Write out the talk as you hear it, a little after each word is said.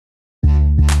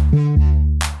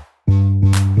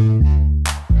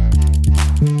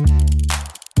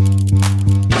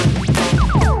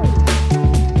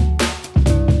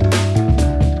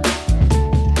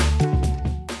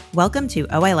Welcome to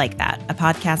Oh, I Like That, a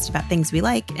podcast about things we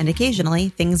like and occasionally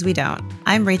things we don't.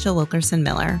 I'm Rachel Wilkerson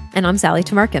Miller. And I'm Sally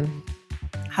Tamarkin.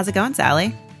 How's it going,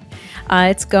 Sally?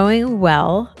 It's going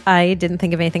well. I didn't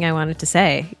think of anything I wanted to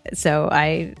say. So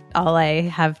all I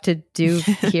have to do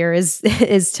here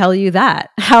is tell you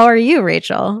that. How are you,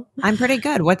 Rachel? I'm pretty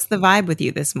good. What's the vibe with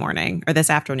you this morning or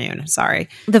this afternoon? Sorry.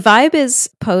 The vibe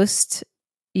is post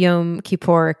Yom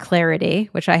Kippur clarity,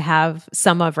 which I have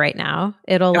some of right now.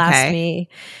 It'll last me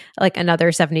like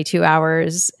another 72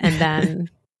 hours, and then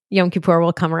Yom Kippur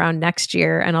will come around next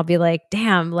year and I'll be like,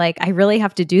 damn, like I really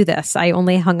have to do this. I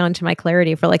only hung on to my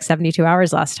clarity for like 72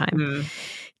 hours last time.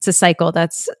 It's a cycle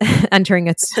that's entering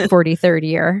its 43rd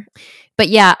year. But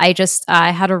yeah,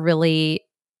 I had a really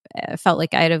felt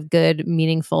like I had a good,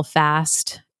 meaningful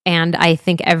fast. And I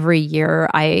think every year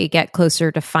I get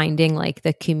closer to finding like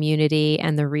the community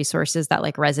and the resources that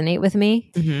like resonate with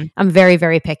me. Mm-hmm. I'm very,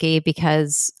 very picky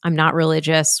because I'm not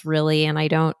religious really, and I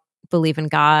don't believe in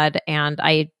God, and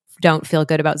I don't feel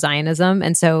good about Zionism.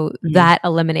 And so that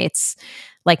eliminates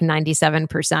like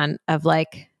 97% of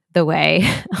like the way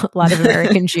a lot of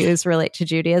American Jews relate to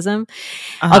Judaism.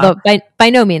 Although by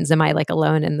no means am I like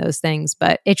alone in those things,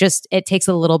 but it takes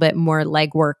a little bit more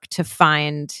legwork to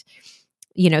find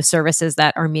services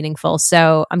that are meaningful.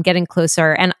 So I'm getting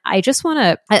closer, and I'm just going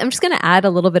to add a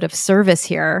little bit of service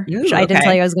here, which I didn't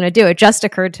tell you I was going to do. It just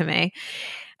occurred to me.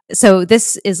 So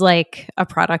this is like a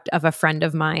product of a friend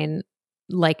of mine,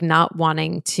 like not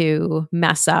wanting to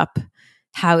mess up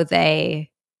how they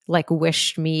like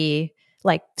wished me,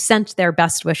 like sent their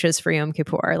best wishes for Yom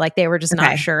Kippur. Like they were just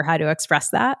not sure how to express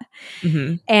that.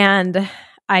 Mm-hmm. And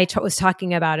I was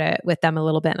talking about it with them a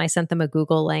little bit, and I sent them a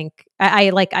Google link.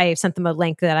 I sent them a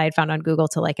link that I had found on Google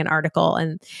to like an article,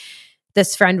 and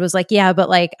this friend was like, yeah, but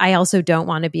like, I also don't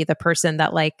want to be the person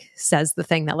that like says the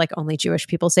thing that like only Jewish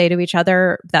people say to each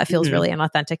other. That feels really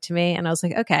inauthentic to me. And I was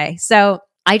like, okay. So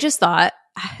I just thought,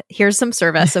 here's some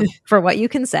service for what you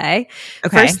can say.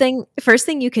 First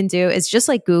thing you can do is just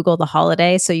like Google the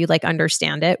holiday so you like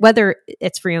understand it, whether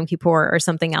it's for Yom Kippur or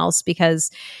something else.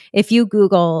 Because if you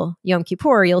Google Yom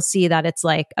Kippur, you'll see that it's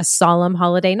like a solemn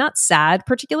holiday, not sad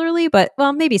particularly, but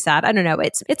well, maybe sad. I don't know.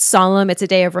 It's solemn. It's a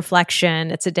day of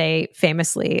reflection. It's a day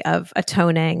famously of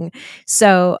atoning.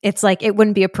 So it's like, it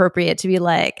wouldn't be appropriate to be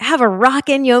like, have a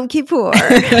rockin' Yom Kippur.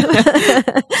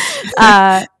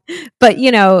 But,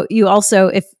 you also,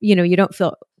 if, you don't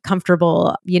feel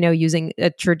comfortable, using a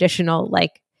traditional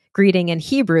like greeting in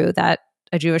Hebrew that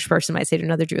a Jewish person might say to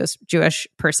another Jewish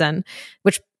person,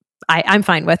 which I'm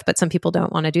fine with, but some people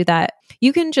don't want to do that.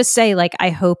 You can just say like, I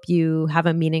hope you have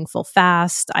a meaningful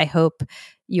fast. I hope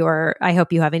you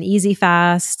have an easy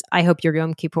fast. I hope your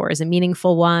Yom Kippur is a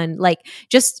meaningful one. Like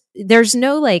just, there's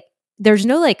no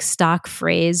stock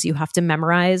phrase you have to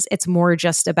memorize. It's more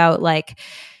just about like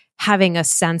having a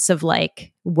sense of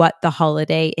like what the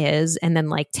holiday is and then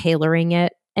like tailoring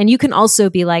it. And you can also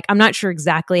be like, I'm not sure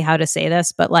exactly how to say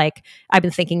this, but like, I've been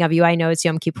thinking of you. I know it's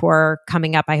Yom Kippur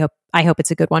coming up. I hope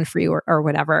it's a good one for you or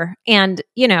whatever. And,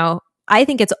 I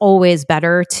think it's always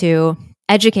better to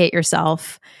educate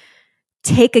yourself,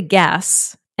 take a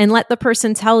guess, and let the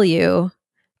person tell you,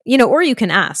 or you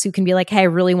can ask. You can be like, hey, I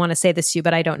really want to say this to you,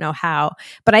 but I don't know how.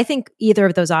 But I think either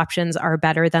of those options are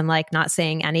better than like not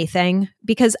saying anything,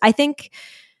 because I think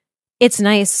it's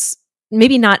nice.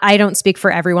 Maybe not, I don't speak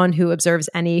for everyone who observes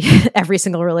every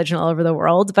single religion all over the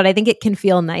world, but I think it can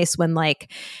feel nice when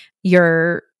like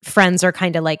your friends are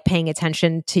kind of like paying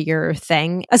attention to your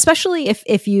thing, especially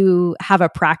if you have a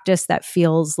practice that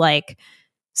feels like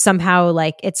somehow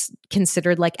like it's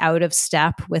considered like out of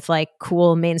step with like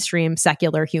cool mainstream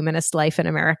secular humanist life in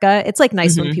America. It's like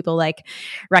nice when people like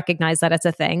recognize that it's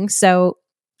a thing. So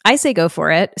I say go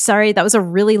for it. Sorry, that was a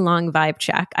really long vibe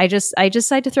check. I just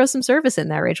decided to throw some service in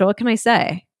there, Rachel. What can I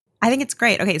say? I think it's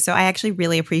great. Okay, so I actually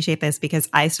really appreciate this because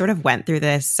I sort of went through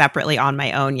this separately on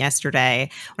my own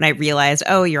yesterday when I realized,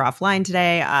 oh, you're offline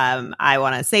today. I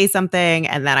want to say something,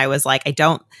 and then I was like, I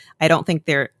don't think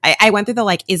I went through the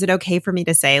like, is it okay for me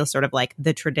to say sort of like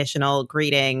the traditional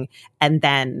greeting, and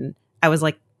then I was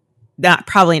like, not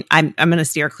probably. I'm going to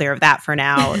steer clear of that for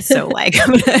now. So like,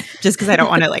 just because I don't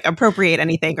want to like appropriate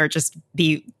anything or just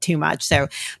be too much. So,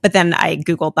 but then I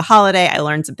Googled the holiday. I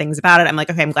learned some things about it. I'm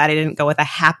like, okay, I'm glad I didn't go with a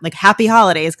happy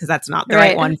holidays, because that's not the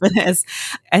right one for this.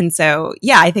 And so,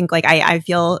 yeah, I think like I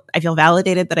feel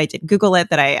validated that I did Google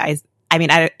it. That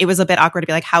it was a bit awkward to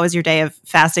be like, how was your day of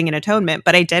fasting and atonement?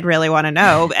 But I did really want to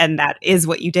know. And that is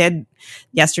what you did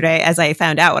yesterday, as I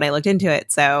found out when I looked into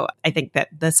it. So I think that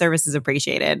the service is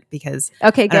appreciated because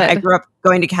okay, good. I grew up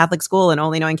going to Catholic school and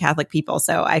only knowing Catholic people.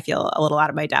 So I feel a little out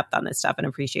of my depth on this stuff and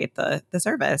appreciate the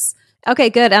service.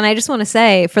 Okay, good. And I just want to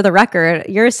say, for the record,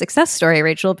 you're a success story,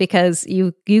 Rachel, because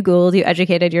you Googled, you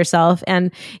educated yourself,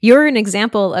 and you're an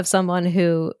example of someone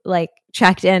who like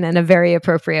checked in a very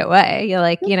appropriate way. You're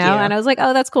like, Thank you. And I was like,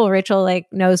 oh, that's cool. Rachel like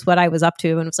knows what I was up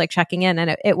to and was like checking in.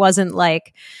 And it wasn't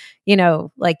like,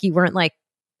 like you weren't like,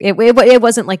 it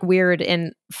wasn't like weird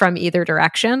from either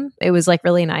direction. It was like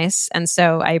really nice. And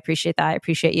so I appreciate that. I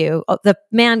appreciate you. The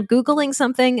man Googling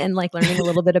something and like learning a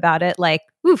little bit about it, like,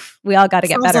 oof, we all got to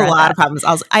get better. A lot of problems.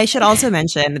 I should also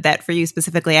mention that for you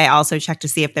specifically, I also checked to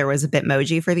see if there was a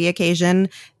Bitmoji for the occasion.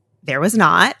 There was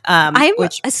not. I'm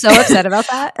so upset about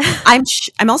that.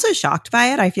 I'm also shocked by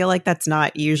it. I feel like that's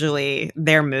not usually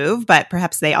their move, but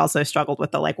perhaps they also struggled with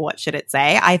the like, what should it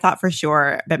say? I thought for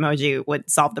sure Bitmoji would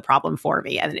solve the problem for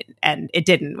me, and it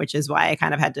didn't, which is why I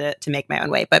kind of had to make my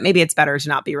own way. But maybe it's better to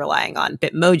not be relying on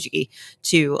Bitmoji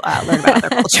to learn about other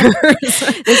cultures.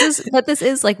 This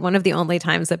is like one of the only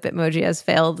times that Bitmoji has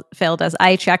failed us.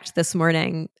 I checked this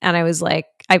morning and I was like,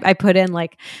 I put in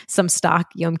like some stock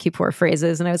Yom Kippur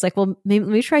phrases and I was like, well, maybe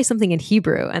let me try something in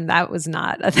Hebrew. And that was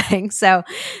not a thing. So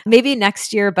maybe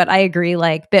next year, but I agree,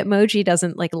 like Bitmoji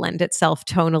doesn't like lend itself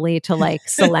tonally to like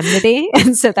solemnity.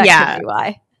 And so that could be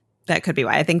why. That could be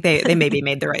why. I think they maybe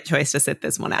made the right choice to sit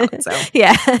this one out. So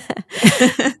yeah.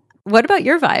 What about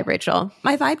your vibe, Rachel?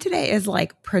 My vibe today is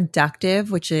like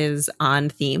productive, which is on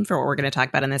theme for what we're going to talk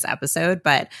about in this episode.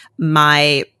 But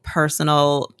my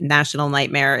personal national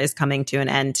nightmare is coming to an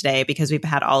end today because we've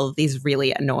had all of these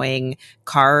really annoying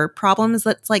car problems.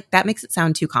 That makes it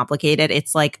sound too complicated.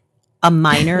 It's like a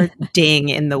minor ding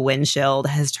in the windshield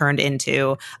has turned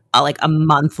into a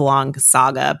month-long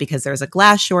saga because there's a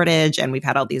glass shortage and we've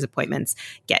had all these appointments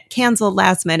get canceled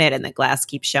last minute and the glass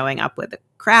keeps showing up with a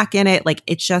crack in it. Like,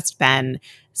 it's just been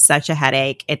such a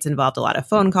headache. It's involved a lot of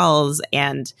phone calls,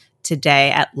 and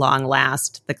today, at long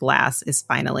last, the glass is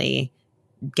finally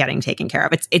getting taken care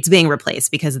of. It's being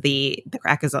replaced because the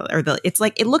crack is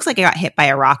it looks like it got hit by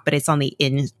a rock, but it's on the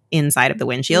inside of the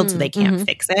windshield, so they can't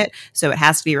fix it. So it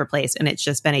has to be replaced, and it's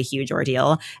just been a huge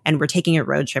ordeal. And we're taking a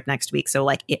road trip next week, so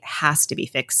like it has to be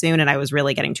fixed soon. And I was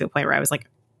really getting to a point where I was like,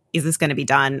 is this going to be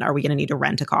done? Are we going to need to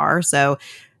rent a car? So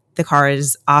the car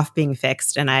is off being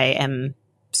fixed, and I am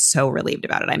so relieved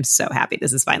about it. I'm so happy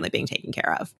this is finally being taken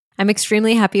care of. I'm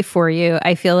extremely happy for you.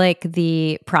 I feel like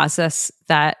the process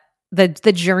that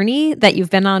the journey that you've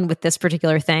been on with this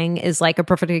particular thing is like a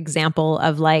perfect example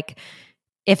of like,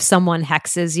 if someone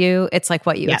hexes you, it's like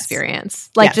what you experience.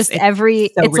 Like it's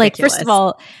ridiculous. Like, first of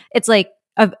all, it's like,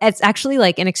 it's actually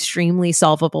like an extremely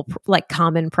solvable, like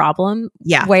common problem.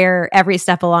 Yeah. Where every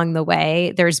step along the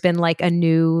way, there's been like a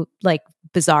new, like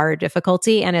bizarre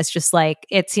difficulty. And it's just like,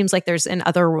 it seems like there's an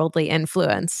otherworldly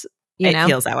influence. It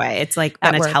feels that way. It's like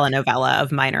been a telenovela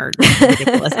of minor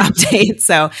ridiculous updates.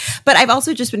 So, but I've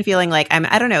also just been feeling like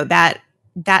I don't know, that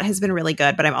has been really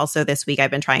good. But I'm also, this week, I've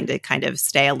been trying to kind of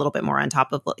stay a little bit more on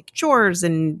top of like chores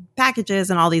and packages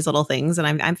and all these little things. And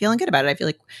I'm feeling good about it. I feel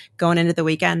like going into the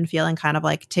weekend feeling kind of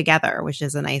like together, which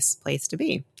is a nice place to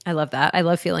be. I love that. I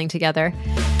love feeling together.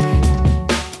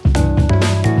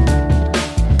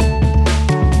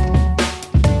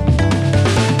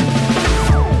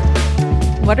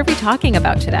 What are we talking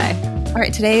about today? All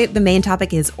right, today the main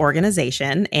topic is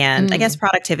organization, and I guess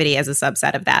productivity as a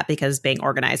subset of that, because being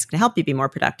organized can help you be more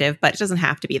productive, but it doesn't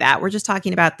have to be that. We're just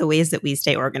talking about the ways that we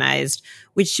stay organized,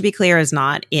 which, to be clear, is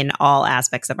not in all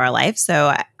aspects of our life.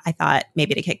 So I thought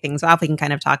maybe to kick things off, we can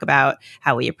kind of talk about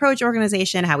how we approach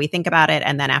organization, how we think about it,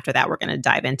 and then after that, we're going to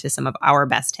dive into some of our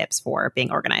best tips for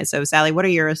being organized. So, Sally, what are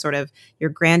your your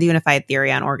grand unified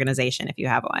theory on organization, if you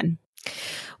have one?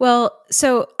 Well,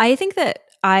 so I think that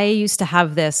I used to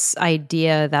have this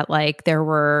idea that like there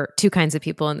were two kinds of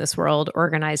people in this world,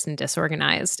 organized and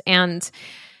disorganized. And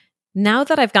now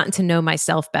that I've gotten to know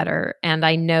myself better, and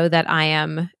I know that I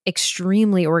am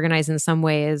extremely organized in some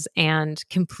ways and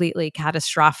completely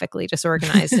catastrophically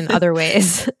disorganized in other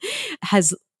ways,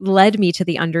 has led me to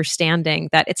the understanding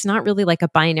that it's not really like a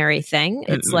binary thing.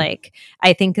 It's like,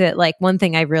 I think that like one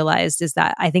thing I realized is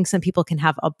that I think some people can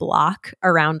have a block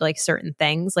around like certain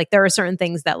things. Like there are certain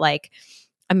things that like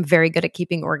I'm very good at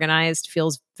keeping organized,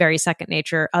 feels very second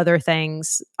nature. Other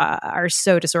things are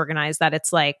so disorganized that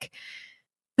it's like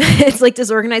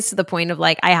disorganized to the point of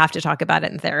like, I have to talk about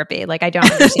it in therapy. Like, I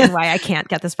don't understand why I can't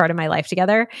get this part of my life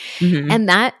together. And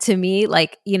that to me,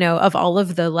 like, of all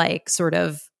of the like sort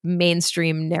of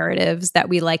mainstream narratives that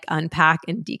we like unpack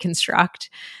and deconstruct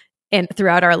and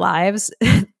throughout our lives,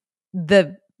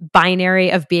 the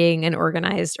binary of being an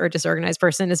organized or disorganized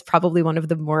person is probably one of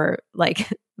the more like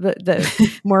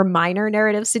the more minor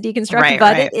narratives to deconstruct.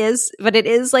 It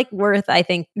is like worth, I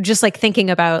think, just like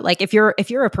thinking about like if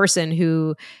you're a person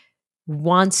who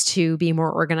wants to be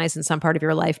more organized in some part of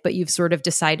your life, but you've sort of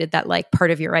decided that like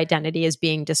part of your identity is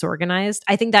being disorganized.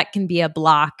 I think that can be a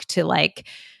block to like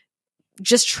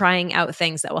just trying out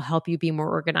things that will help you be more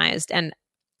organized. And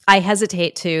I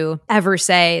hesitate to ever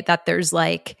say that there's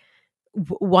like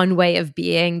one way of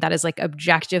being that is like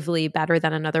objectively better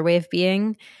than another way of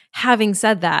being. Having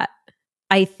said that,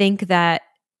 I think that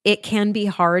it can be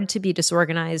hard to be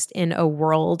disorganized in a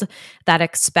world that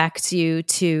expects you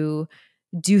to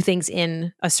do things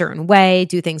in a certain way,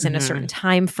 do things in a certain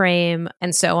time frame,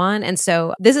 and so on. And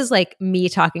so this is like me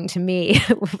talking to me,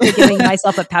 giving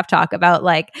myself a pep talk about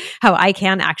like how I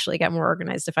can actually get more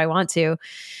organized if I want to.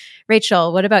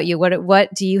 Rachel, what about you?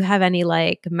 What do you have any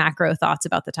like macro thoughts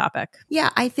about the topic? Yeah,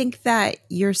 I think that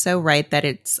you're so right that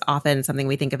it's often something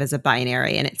we think of as a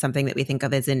binary, and it's something that we think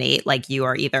of as innate, like you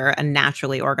are either a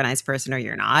naturally organized person or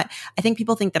you're not. I think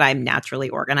people think that I'm naturally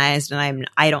organized, and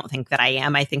I don't think that I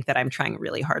am. I think that I'm trying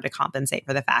really hard to compensate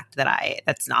for the fact that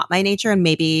that's not my nature, and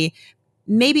maybe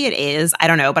it is. I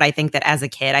don't know. But I think that as a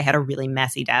kid, I had a really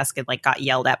messy desk and like got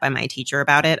yelled at by my teacher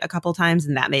about it a couple times.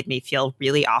 And that made me feel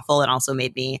really awful and also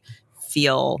made me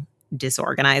feel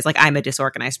disorganized. Like I'm a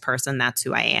disorganized person. That's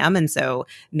who I am. And so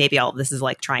maybe all of this is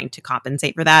like trying to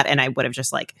compensate for that. And I would have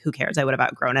just like, who cares? I would have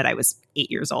outgrown it. I was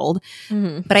 8 years old.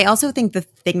 But I also think the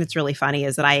thing that's really funny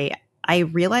is that I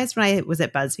realized when I was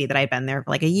at BuzzFeed that I'd been there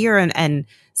for like a year and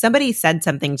somebody said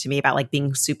something to me about like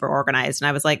being super organized. And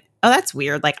I was like, oh, that's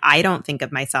weird. Like, I don't think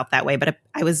of myself that way, but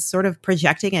I was sort of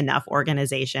projecting enough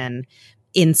organization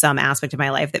in some aspect of my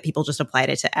life that people just applied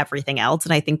it to everything else.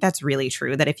 And I think that's really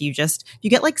true, that if you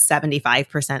get like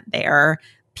 75% there,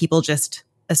 people just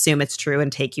assume it's true and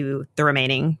take you the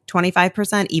remaining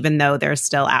 25%, even though there's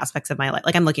still aspects of my life.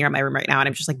 Like I'm looking around my room right now and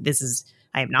I'm just like,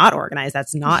 I am not organized.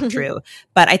 That's not true.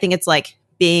 But I think it's like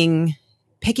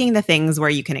picking the things where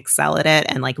you can excel at it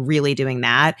and like really doing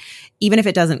that, even if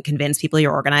it doesn't convince people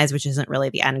you're organized, which isn't really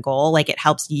the end goal, like it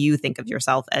helps you think of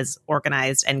yourself as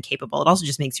organized and capable. It also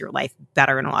just makes your life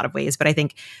better in a lot of ways. But I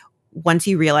think once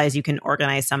you realize you can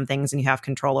organize some things and you have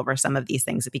control over some of these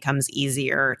things, it becomes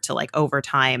easier to like over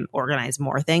time organize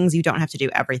more things. You don't have to do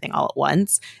everything all at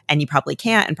once, and you probably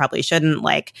can't and probably shouldn't.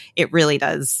 Like it really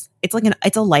does. It's like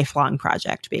it's a lifelong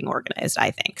project being organized,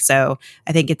 I think. So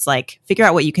I think it's like figure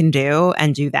out what you can do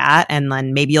and do that. And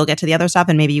then maybe you'll get to the other stuff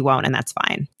and maybe you won't. And that's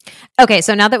fine. Okay.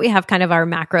 So now that we have kind of our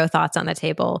macro thoughts on the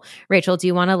table, Rachel, do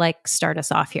you want to like start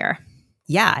us off here?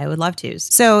 Yeah, I would love to.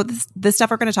 So the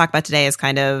stuff we're going to talk about today is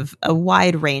kind of a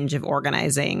wide range of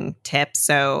organizing tips.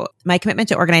 So my commitment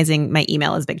to organizing my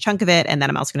email is a big chunk of it. And then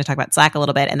I'm also going to talk about Slack a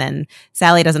little bit. And then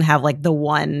Sally doesn't have like the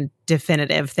one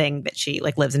definitive thing that she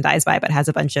like lives and dies by, but has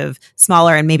a bunch of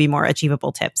smaller and maybe more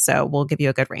achievable tips. So we'll give you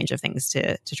a good range of things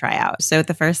to try out. So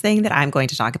the first thing that I'm going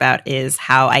to talk about is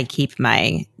how I keep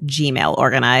my Gmail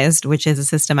organized, which is a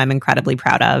system I'm incredibly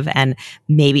proud of, and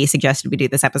maybe suggested we do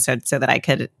this episode so that I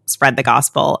could spread the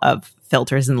gospel of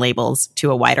filters and labels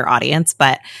to a wider audience.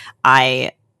 But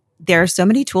there are so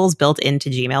many tools built into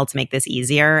Gmail to make this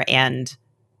easier, and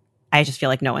I just feel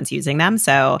like no one's using them.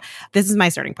 So this is my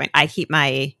starting point. I keep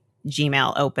my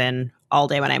Gmail open all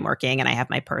day when I'm working, and I have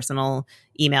my personal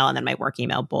email and then my work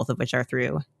email, both of which are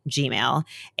through Gmail.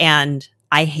 And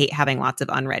I hate having lots of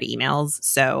unread emails.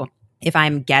 So if I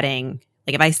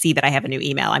see that I have a new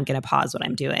email, I'm going to pause what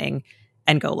I'm doing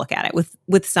and go look at it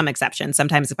with some exceptions.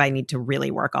 Sometimes if I need to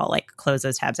really work, I'll like close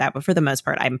those tabs out. But for the most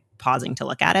part, I'm pausing to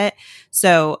look at it.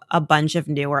 So a bunch of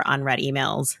new or unread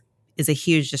emails is a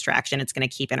huge distraction. It's going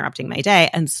to keep interrupting my day.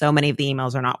 And so many of the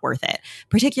emails are not worth it,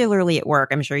 particularly at work.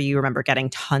 I'm sure you remember getting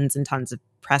tons and tons of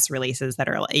press releases that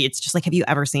are, it's just like, have you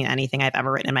ever seen anything I've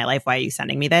ever written in my life? Why are you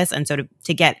sending me this? And so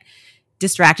to get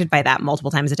distracted by that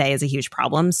multiple times a day is a huge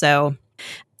problem. So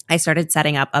I started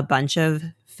setting up a bunch of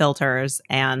filters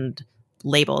and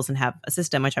labels and have a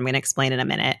system, which I'm going to explain in a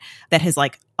minute, that has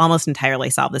like almost entirely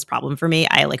solved this problem for me.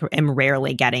 I like am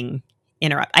rarely getting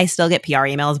interrupt. I still get PR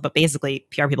emails, but basically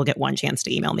PR people get one chance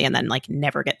to email me and then like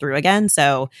never get through again.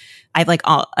 So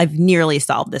I've nearly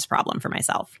solved this problem for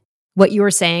myself. What you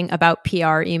were saying about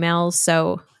PR emails.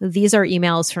 So these are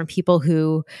emails from people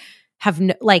who have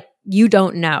you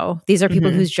don't know. These are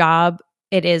people whose job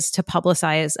it is to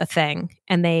publicize a thing,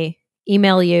 and they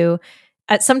email you.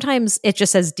 Sometimes it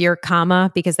just says dear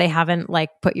comma because they haven't like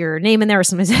put your name in there, or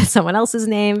sometimes someone else's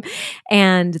name,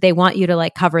 and they want you to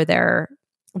like cover their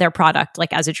product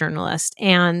like as a journalist.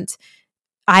 And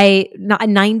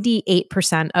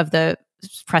 98% of the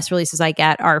press releases I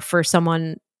get are for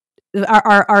someone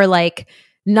are like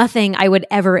nothing I would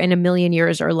ever in a million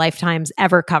years or lifetimes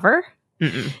ever cover.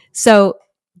 Mm-mm. So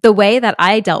the way that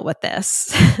I dealt with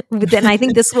this, and I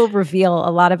think this will reveal a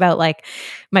lot about like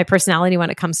my personality when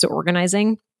it comes to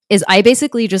organizing, is I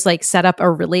basically just like set up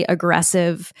a really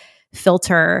aggressive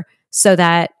filter so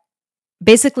that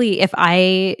basically if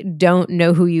I don't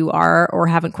know who you are or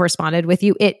haven't corresponded with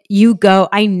you,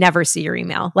 I never see your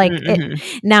email. Like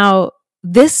now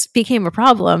this became a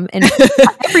problem in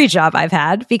every job I've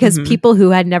had because people who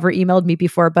had never emailed me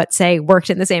before, but say worked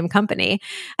in the same company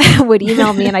would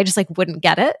email me and I just like wouldn't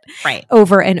get it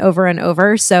over and over and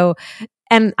over. So,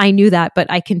 and I knew that,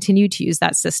 but I continued to use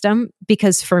that system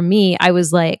because for me, I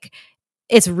was like,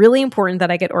 it's really important that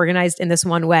I get organized in this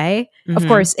one way. Of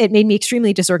course, it made me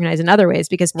extremely disorganized in other ways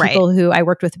because people who I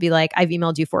worked with would be like, I've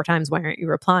emailed you 4 times. Why aren't you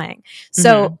replying?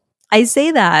 So I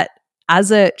say that as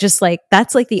a just like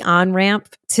that's like the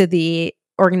on-ramp to the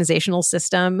organizational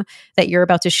system that you're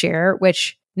about to share,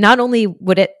 which not only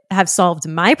would it have solved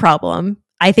my problem,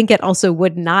 I think it also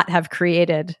would not have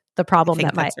created the problem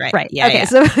that might Yeah, okay,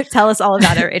 so tell us all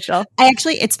about it, Rachel.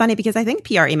 It's funny because I think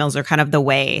PR emails are kind of the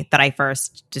way that I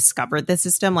first discovered the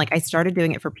system. Like I started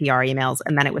doing it for PR emails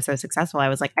and then it was so successful. I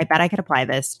was like, I bet I could apply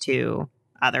this to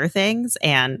other things.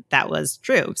 And that was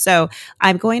true. So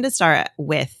I'm going to start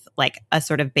with like a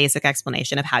sort of basic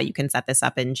explanation of how you can set this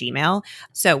up in Gmail.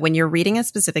 So when you're reading a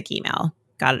specific email,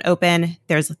 got it open,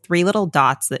 there's 3 little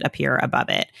dots that appear above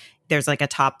it. There's like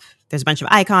there's a bunch of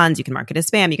icons. You can mark it as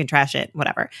spam, you can trash it,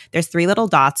 whatever. There's 3 little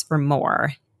dots for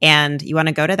more. And you want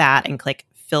to go to that and click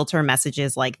filter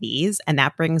messages like these. And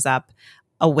that brings up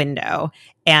a window.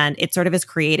 And it sort of is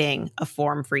creating a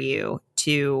form for you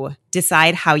to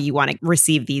decide how you want to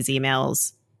receive these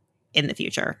emails in the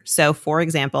future. So for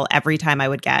example, every time I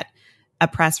would get a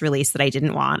press release that I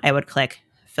didn't want, I would click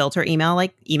filter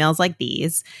emails like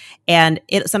these. And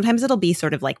sometimes it'll be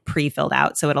sort of like pre-filled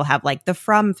out. So it'll have like the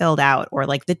from filled out or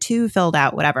like the to filled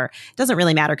out, whatever. It doesn't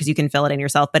really matter because you can fill it in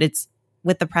yourself, but it's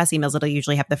with the press emails, it'll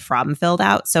usually have the from filled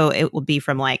out. So it will be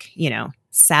from like,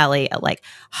 Sally at like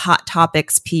Hot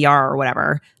Topics PR or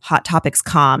whatever, Hot Topics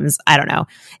comms, I don't know.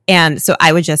 And so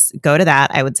I would just go to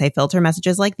that. I would say filter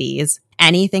messages like these,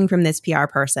 anything from this PR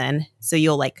person. So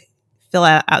you'll like fill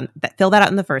that out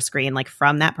in the first screen, like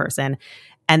from that person,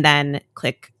 and then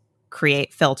click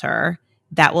create filter.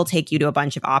 That will take you to a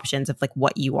bunch of options of like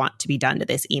what you want to be done to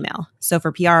this email. So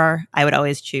for PR, I would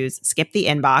always choose skip the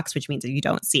inbox, which means that you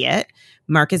don't see it.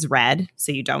 Mark as read,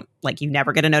 so you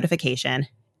never get a notification.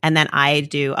 And then I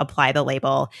do apply the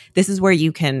label. This is where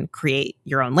you can create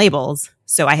your own labels.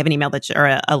 So I have an email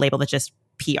or a label that just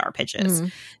PR pitches.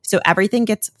 So everything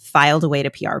gets filed away to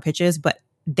PR pitches, but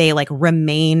they like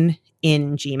remain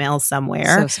in Gmail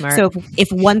somewhere. So smart. So if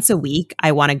once a week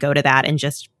I want to go to that and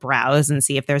just browse and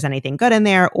see if there's anything good in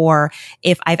there, or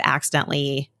if I've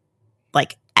accidentally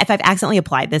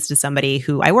applied this to somebody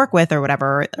who I work with or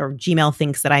whatever, or Gmail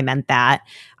thinks that I meant that,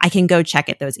 I can go check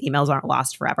it. Those emails aren't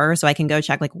lost forever. So I can go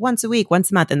check like once a week,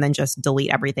 once a month, and then just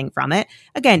delete everything from it.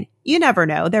 Again, you never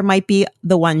know. There might be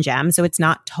the one gem. So it's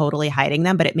not totally hiding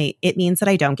them, but it means that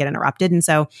I don't get interrupted. And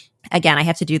so again, I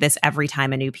have to do this every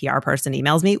time a new PR person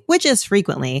emails me, which is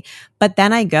frequently. But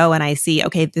then I go and I see,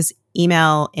 okay, this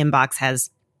email inbox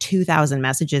has 2,000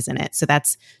 messages in it. So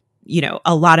that's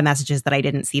a lot of messages that I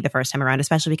didn't see the first time around,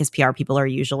 especially because PR people are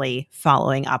usually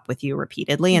following up with you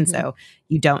repeatedly. And so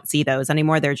you don't see those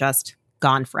anymore. They're just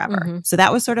gone forever. So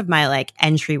that was sort of my like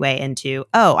entryway into,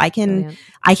 I can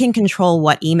control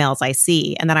what emails I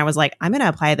see. And then I was like, I'm going to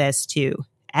apply this to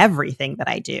everything that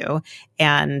I do.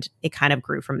 And it kind of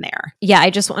grew from there. Yeah. I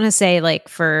just want to say like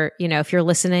for, if you're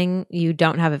listening, you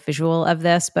don't have a visual of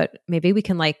this, but maybe we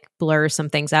can like blur some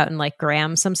things out and like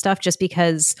gram some stuff just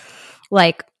because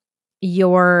like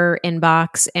your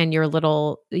inbox and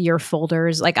your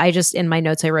folders, like I just, in my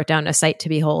notes, I wrote down a sight to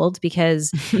behold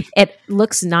because it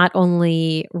looks not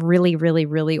only really, really,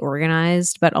 really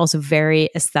organized, but also very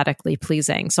aesthetically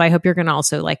pleasing. So I hope you're going to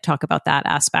also like talk about that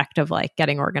aspect of like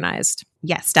getting organized.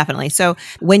 Yes, definitely. So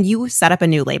when you set up a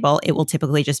new label, it will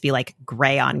typically just be like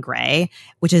gray on gray,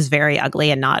 which is very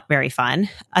ugly and not very fun.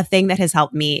 A thing that has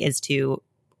helped me is to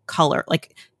color,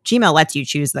 like Gmail lets you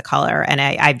choose the color. And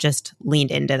I've just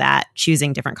leaned into that,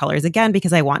 choosing different colors again,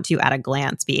 because I want to, at a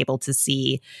glance, be able to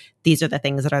see these are the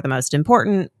things that are the most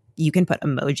important. You can put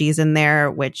emojis in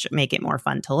there, which make it more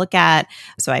fun to look at.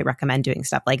 So I recommend doing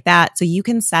stuff like that. So you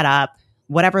can set up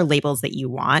whatever labels that you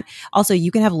want. Also, you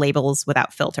can have labels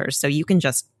without filters. So you can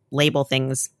just label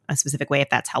things a specific way if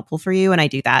that's helpful for you. And I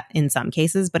do that in some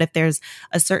cases. But if there's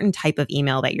a certain type of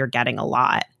email that you're getting a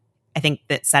lot, I think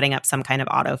that setting up some kind of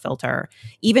auto filter,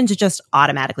 even to just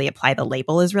automatically apply the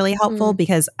label, is really helpful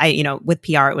because with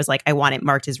PR, it was like, I want it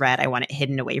marked as read. I want it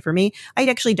hidden away from me. I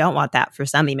actually don't want that for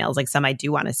some emails. Like some I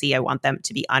do want to see. I want them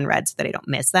to be unread so that I don't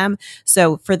miss them.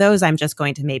 So for those, I'm just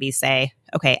going to maybe say,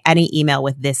 okay, any email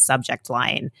with this subject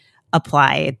line,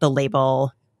 apply the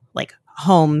label like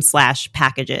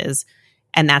home/packages.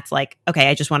 And that's like, okay,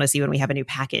 I just want to see when we have a new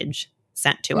package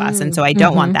sent to us. And so I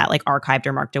don't want that like archived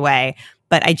or marked away,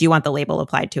 but I do want the label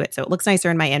applied to it. So it looks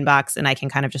nicer in my inbox and I can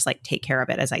kind of just like take care of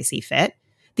it as I see fit.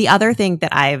 The other thing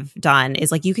that I've done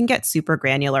is like, you can get super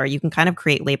granular. You can kind of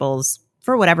create labels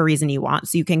for whatever reason you want.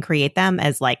 So you can create them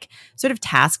as like sort of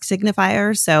task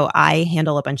signifiers. So I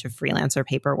handle a bunch of freelancer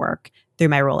paperwork through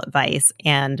my role at Vice.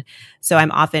 And so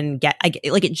I'm often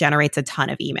it generates a ton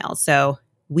of emails. So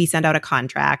we send out a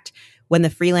contract. When the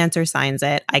freelancer signs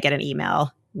it, I get an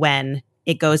email. When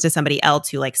it goes to somebody else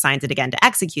who like signs it again to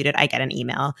execute it, I get an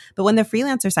email. But when the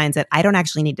freelancer signs it, I don't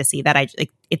actually need to see that.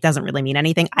 It doesn't really mean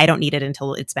anything. I don't need it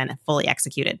until it's been fully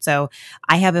executed. So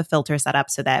I have a filter set up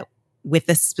so that with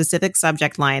the specific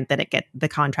subject line that the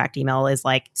contract email is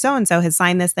like, so-and-so has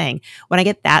signed this thing. When I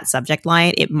get that subject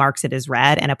line, it marks it as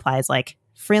read and applies like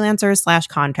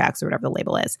freelancers/contracts or whatever the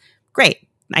label is. Great.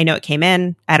 I know it came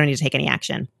in. I don't need to take any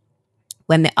action.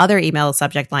 When the other email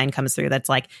subject line comes through that's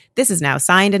like, this is now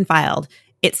signed and filed,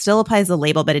 it still applies the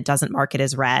label, but it doesn't mark it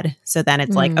as read. So then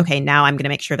it's like, okay, now I'm going to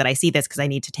make sure that I see this because I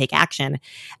need to take action.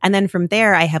 And then from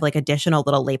there, I have like additional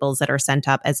little labels that are sent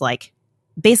up as like,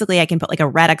 basically I can put like a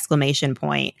red exclamation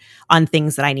point on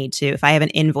things that I need to. If I have an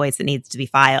invoice that needs to be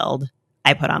filed,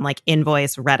 I put on like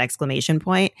invoice red exclamation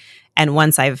point. And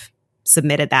once I've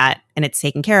submitted that and it's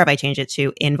taken care of, I change it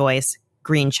to invoice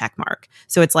green check mark.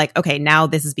 So it's like, okay, now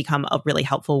this has become a really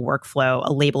helpful workflow,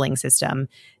 a labeling system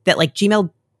that like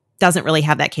Gmail doesn't really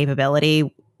have that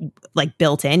capability like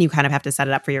built in. You kind of have to set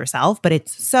it up for yourself, but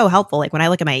it's so helpful. Like when I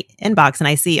look at my inbox and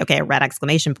I see, okay, a red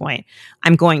exclamation point,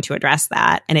 I'm going to address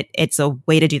that. And it's a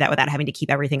way to do that without having to keep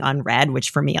everything unread,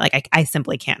 which for me, like I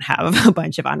simply can't have a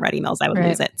bunch of unread emails. I would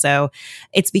lose it. So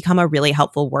it's become a really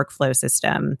helpful workflow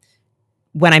system.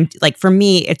 When I'm like, for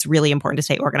me, it's really important to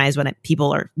stay organized when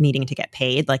people are needing to get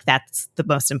paid. Like that's the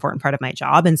most important part of my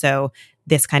job. And so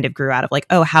this kind of grew out of like,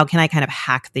 oh, how can I kind of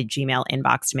hack the Gmail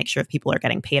inbox to make sure people are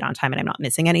getting paid on time and I'm not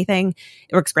missing anything?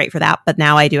 It works great for that. But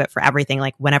now I do it for everything.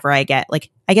 Like whenever I get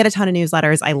a ton of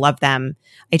newsletters, I love them.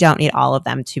 I don't need all of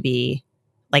them to be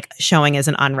like showing as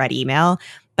an unread email,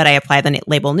 but I apply the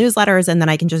label newsletters and then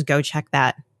I can just go check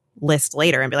that list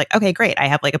later and be like, okay, great. I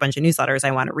have like a bunch of newsletters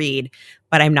I want to read,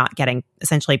 but I'm not getting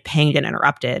essentially pinged and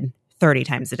interrupted 30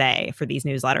 times a day for these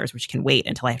newsletters, which can wait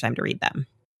until I have time to read them.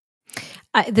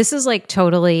 This is like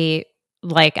totally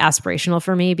like aspirational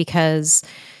for me because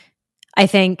I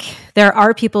think there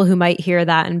are people who might hear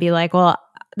that and be like, well,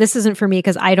 this isn't for me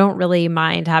because I don't really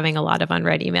mind having a lot of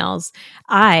unread emails.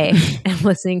 I am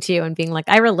listening to you and being like,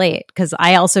 I relate because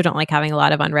I also don't like having a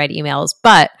lot of unread emails,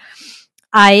 but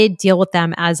I deal with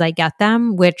them as I get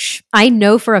them, which I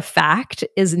know for a fact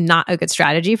is not a good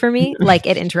strategy for me. Like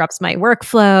it interrupts my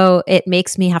workflow. It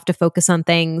makes me have to focus on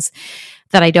things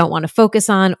that I don't want to focus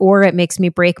on, or it makes me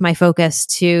break my focus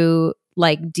to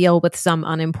like deal with some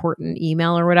unimportant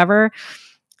email or whatever.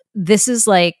 This is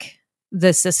like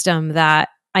the system that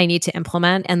I need to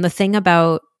implement. And the thing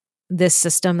about this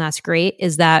system that's great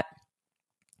is that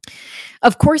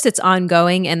of course, it's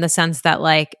ongoing in the sense that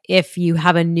like if you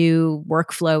have a new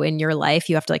workflow in your life,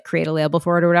 you have to like create a label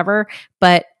for it or whatever.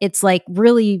 But it's like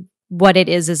really what it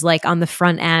is like on the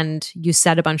front end, you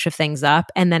set a bunch of things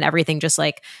up and then everything just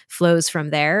like flows from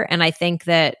there. And I think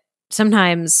that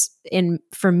sometimes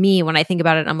for me, when I think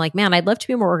about it, I'm like, man, I'd love to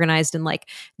be more organized in like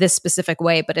this specific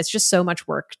way, but it's just so much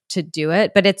work to do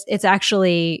it. But it's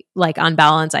actually like on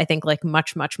balance, I think like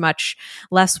much, much, much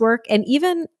less work. And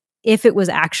even if it was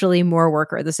actually more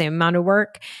work or the same amount of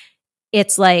work,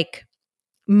 it's like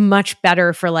much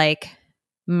better for like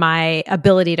my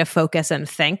ability to focus and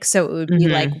think. So it would be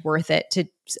like worth it to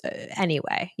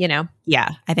anyway, you know? Yeah,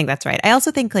 I think that's right. I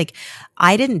also think like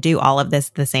I didn't do all of this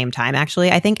at the same time, actually.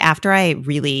 I think after I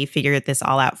really figured this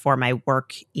all out for my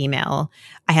work email,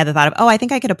 I had the thought of, oh, I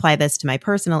think I could apply this to my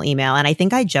personal email. And I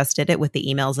think I just did it with the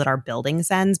emails that our building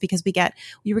sends because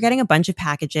we were getting a bunch of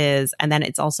packages. And then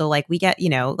it's also like we get,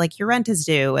 like your rent is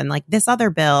due and like this other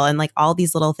bill and like all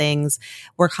these little things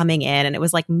were coming in. And it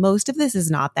was like, most of this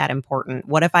is not that important.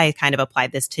 What if I kind of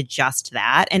applied this to just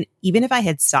that? And even if I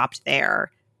had stopped there,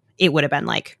 it would have been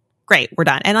like great, we're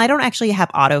done. And I don't actually have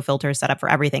auto filters set up for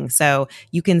everything. So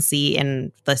you can see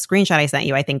in the screenshot I sent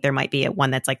you, I think there might be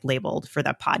one that's like labeled for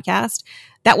the podcast.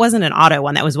 That wasn't an auto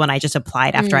one. That was one I just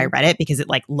applied after I read it because it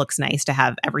like looks nice to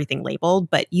have everything labeled,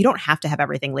 but you don't have to have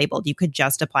everything labeled. You could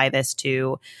just apply this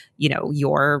to, you know,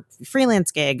 your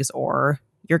freelance gigs or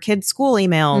your kids' school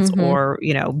emails or,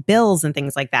 you know, bills and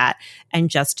things like that, and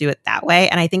just do it that way.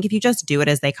 And I think if you just do it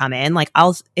as they come in, like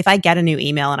if I get a new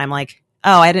email and I'm like,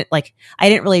 oh, I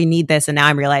didn't really need this, and now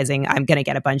I'm realizing I'm going to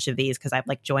get a bunch of these because I've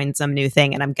like joined some new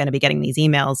thing and I'm going to be getting these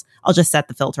emails, I'll just set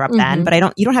the filter up then. But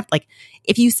you don't have to, like,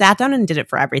 if you sat down and did it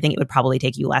for everything, it would probably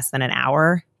take you less than an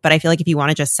hour. But I feel like if you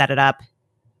want to just set it up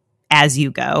as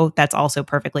you go, that's also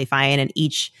perfectly fine. And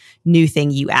each new thing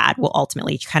you add will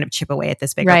ultimately kind of chip away at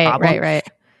this bigger problem. Right.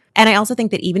 And I also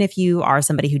think that even if you are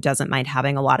somebody who doesn't mind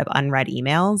having a lot of unread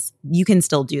emails, you can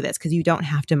still do this because you don't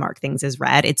have to mark things as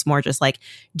read. It's more just like,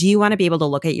 do you want to be able to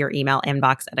look at your email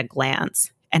inbox at a glance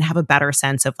and have a better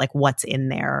sense of like what's in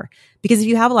there? Because if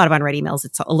you have a lot of unread emails,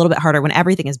 it's a little bit harder. When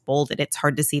everything is bolded, it's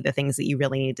hard to see the things that you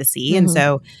really need to see. And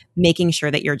so making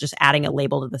sure that you're just adding a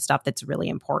label to the stuff that's really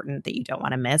important that you don't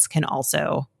want to miss can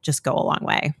also just go a long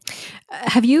way.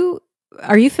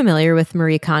 Are you familiar with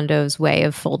Marie Kondo's way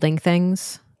of folding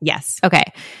things? Yes. Okay.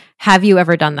 Have you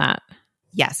ever done that?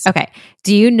 Yes. Okay.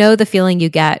 Do you know the feeling you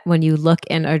get when you look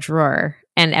in a drawer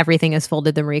and everything is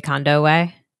folded the Marie Kondo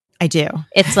way? I do.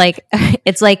 It's like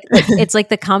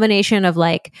the combination of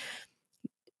like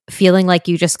feeling like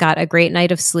you just got a great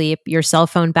night of sleep, your cell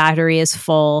phone battery is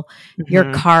full,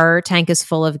 your car tank is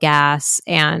full of gas,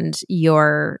 and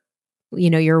your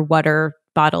water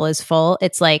bottle is full.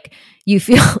 It's like you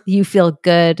feel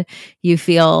good, you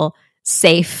feel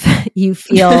safe, you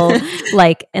feel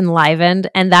like enlivened.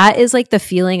 And that is like the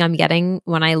feeling I'm getting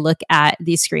when I look at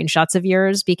these screenshots of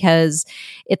yours, because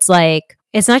it's like,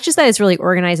 it's not just that it's really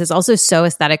organized, it's also so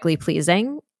aesthetically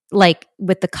pleasing, like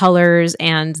with the colors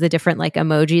and the different like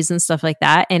emojis and stuff like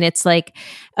that. And it's like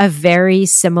a very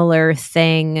similar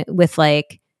thing with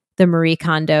like the Marie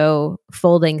Kondo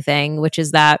folding thing, which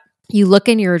is that you look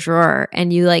in your drawer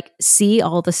and you like see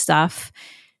all the stuff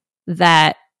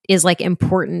that is like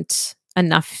important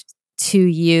enough to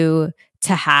you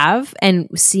to have, and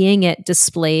seeing it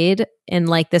displayed in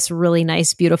like this really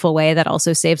nice, beautiful way that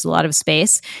also saves a lot of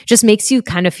space just makes you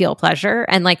kind of feel pleasure.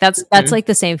 And like that's like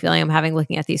the same feeling I'm having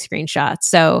looking at these screenshots.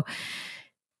 So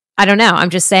I don't know.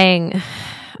 I'm just saying,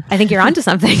 I think you're onto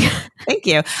something. Thank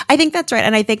you. I think that's right.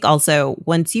 And I think also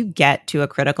once you get to a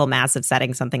critical mass of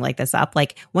setting something like this up,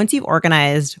 like once you've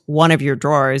organized one of your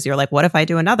drawers, you're like, what if I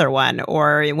do another one?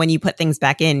 Or when you put things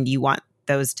back in, you want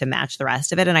those to match the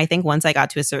rest of it. And I think once I got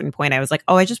to a certain point, I was like,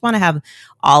 oh, I just want to have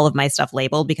all of my stuff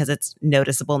labeled because it's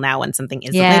noticeable now when something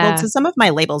isn't labeled. So some of my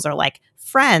labels are like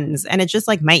friends, and it's just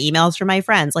like my emails from my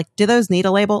friends. Like, do those need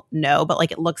a label? No, but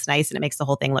like it looks nice and it makes the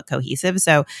whole thing look cohesive.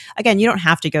 So again, you don't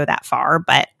have to go that far,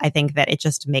 but I think that it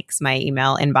just makes my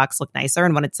email inbox look nicer.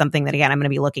 And when it's something that, again, I'm going to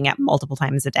be looking at multiple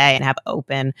times a day and have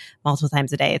open multiple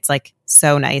times a day, it's like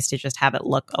so nice to just have it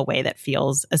look a way that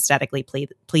feels aesthetically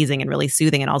pleasing and really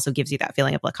soothing, and also gives you that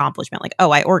feeling of accomplishment. Like,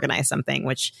 oh, I organized something,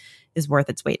 which is worth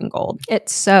its weight in gold. It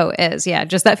so is. Yeah.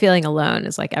 Just that feeling alone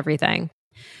is like everything.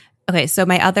 Okay. So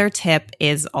my other tip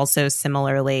is also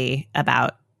similarly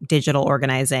about digital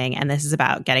organizing. And this is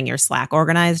about getting your Slack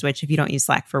organized, which if you don't use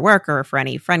Slack for work or for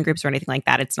any friend groups or anything like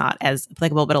that, it's not as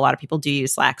applicable, but a lot of people do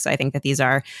use Slack. So I think that these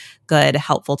are good,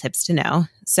 helpful tips to know.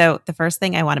 So the first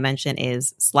thing I want to mention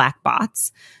is Slack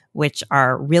bots, which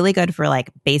are really good for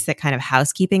like basic kind of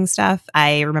housekeeping stuff.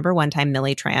 I remember one time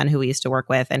Millie Tran, who we used to work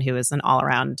with and who is an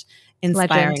all-around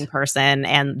inspiring person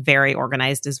and very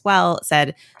organized as well,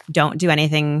 said, don't do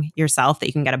anything yourself that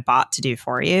you can get a bot to do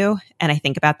for you. And I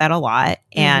think about that a lot.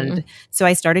 And so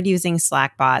I started using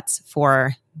Slack bots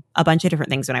for a bunch of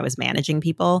different things when I was managing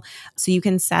people. So you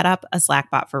can set up a Slack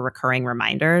bot for recurring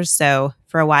reminders. So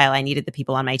for a while, I needed the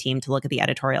people on my team to look at the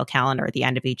editorial calendar at the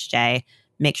end of each day,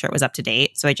 make sure it was up to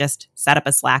date. So I just set up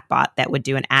a Slack bot that would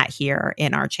do an @here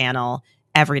in our channel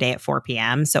every day at 4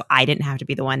 p.m. So I didn't have to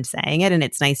be the one saying it. And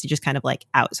it's nice to just kind of like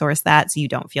outsource that so you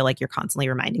don't feel like you're constantly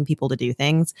reminding people to do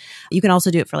things. You can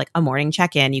also do it for like a morning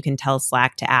check-in. You can tell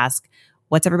Slack to ask,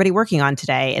 what's everybody working on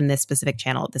today in this specific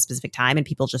channel at this specific time? And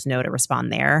people just know to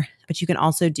respond there. But you can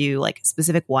also do like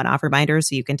specific one-off reminders.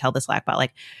 So you can tell the Slack bot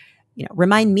like, you know,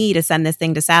 remind me to send this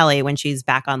thing to Sally when she's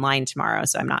back online tomorrow,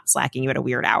 so I'm not slacking you at a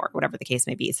weird hour, whatever the case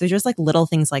may be. So just like little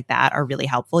things like that are really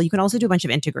helpful. You can also do a bunch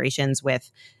of integrations with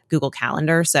Google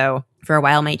Calendar. So for a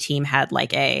while, my team had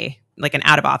like an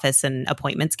out of office and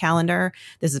appointments calendar.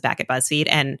 This is back at BuzzFeed.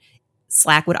 And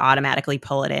Slack would automatically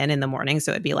pull it in the morning.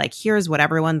 So it'd be like, here's what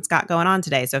everyone's got going on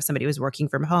today. So if somebody was working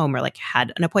from home or like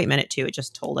had an appointment at 2, it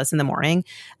just told us in the morning.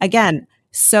 Again,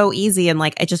 so easy. And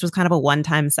like, it just was kind of a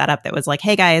one-time setup that was like,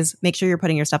 hey guys, make sure you're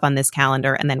putting your stuff on this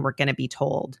calendar. And then we're going to be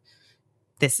told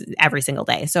this every single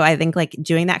day. So I think like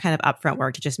doing that kind of upfront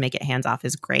work to just make it hands off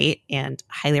is great and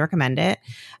highly recommend it.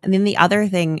 And then the other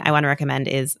thing I want to recommend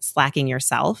is Slacking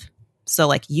yourself. So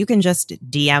like you can just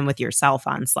DM with yourself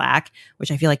on Slack, which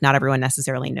I feel like not everyone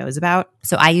necessarily knows about.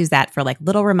 So I use that for like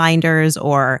little reminders,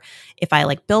 or if I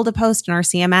like build a post in our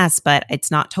CMS, but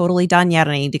it's not totally done yet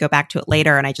and I need to go back to it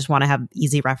later and I just want to have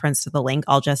easy reference to the link,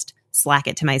 I'll just Slack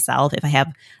it to myself. If I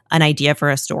have an idea for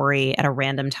a story at a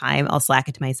random time, I'll Slack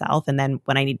it to myself. And then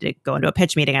when I need to go into a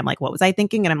pitch meeting, I'm like, what was I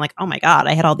thinking? And I'm like, oh my God,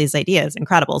 I had all these ideas.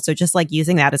 Incredible. So just like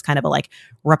using that as kind of a like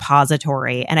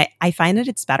repository. And I find that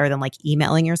it's better than like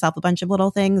emailing yourself a bunch of little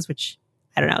things, which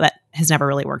I don't know, that has never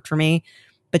really worked for me.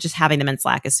 But just having them in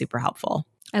Slack is super helpful.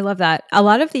 I love that. A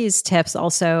lot of these tips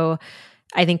also,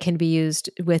 I think, can be used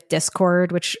with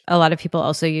Discord, which a lot of people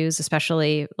also use,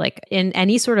 especially like in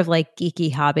any sort of like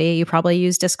geeky hobby, you probably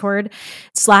use Discord.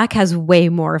 Slack has way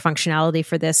more functionality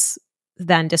for this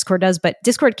than Discord does, but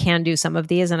Discord can do some of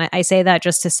these. And I say that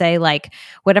just to say, like,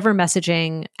 whatever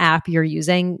messaging app you're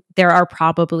using, there are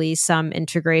probably some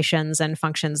integrations and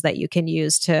functions that you can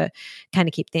use to kind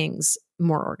of keep things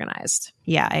more organized.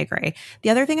 Yeah, I agree. The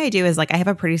other thing I do is like I have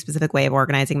a pretty specific way of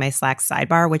organizing my Slack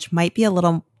sidebar, which might be a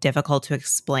little difficult to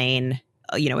explain,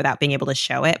 without being able to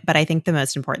show it. But I think the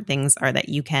most important things are that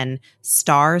you can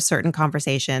star certain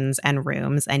conversations and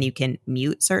rooms, and you can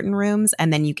mute certain rooms,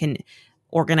 and then you can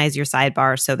organize your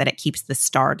sidebar so that it keeps the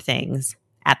starred things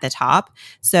at the top.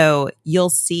 So you'll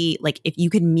see, like, if you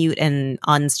can mute and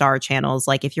unstar channels,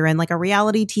 like if you're in like a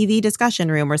reality TV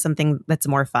discussion room or something that's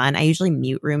more fun, I usually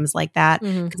mute rooms like that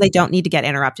because I don't need to get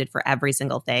interrupted for every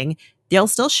single thing. They'll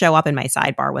still show up in my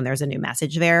sidebar when there's a new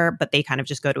message there, but they kind of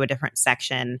just go to a different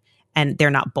section and they're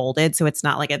not bolded. So it's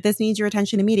not like if this needs your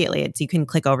attention immediately. It's you can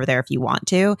click over there if you want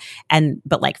to.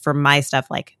 But like for my stuff,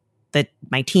 like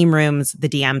my team rooms, the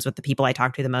DMs with the people I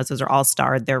talk to the most, those are all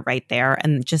starred. They're right there.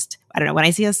 And just, I don't know, when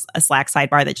I see a Slack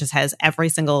sidebar that just has every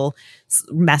single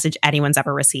message anyone's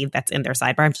ever received that's in their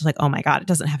sidebar, I'm just like, oh my God, it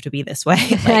doesn't have to be this way.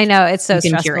 Like, I know. It's so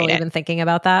stressful even thinking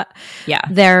about that. Yeah.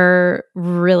 They're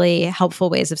really helpful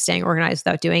ways of staying organized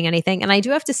without doing anything. And I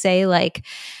do have to say, like,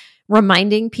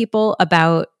 reminding people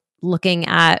about looking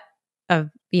at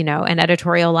an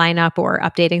editorial lineup or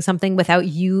updating something without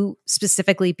you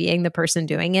specifically being the person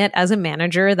doing it as a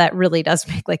manager, that really does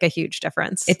make like a huge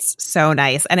difference. It's so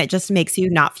nice. And it just makes you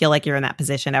not feel like you're in that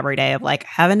position every day of like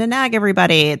having to nag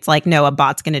everybody. It's like, no, a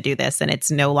bot's going to do this. And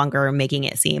it's no longer making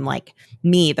it seem like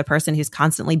me, the person who's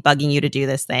constantly bugging you to do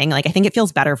this thing. Like, I think it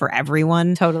feels better for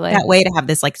everyone totally that way to have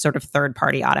this like sort of third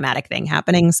party automatic thing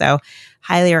happening. So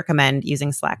highly recommend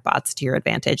using Slack bots to your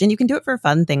advantage. And you can do it for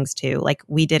fun things too. Like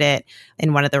we did it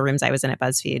in one of the rooms I was in at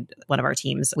BuzzFeed, one of our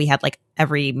teams. We had like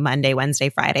every Monday, Wednesday,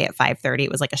 Friday at 5:30.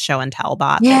 It was like a show and tell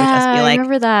bot. Yeah, that would just be like, I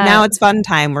remember that. Now it's fun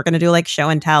time. We're going to do like show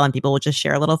and tell, and people will just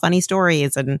share little funny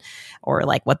stories or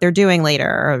like what they're doing later.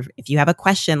 Or if you have a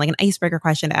question, like an icebreaker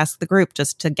question to ask the group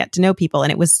just to get to know people.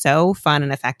 And it was so fun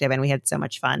and effective, and we had so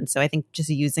much fun. So I think just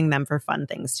using them for fun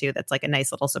things too, that's like a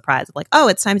nice little surprise of like, oh,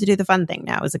 it's time to do the fun thing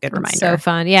now is a good reminder. So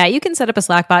fun. Yeah. You can set up a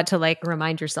Slack bot to like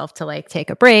remind yourself to like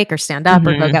take a break or stand up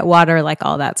or go get water, like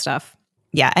all that stuff.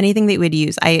 Yeah, anything that you would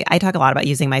use. I talk a lot about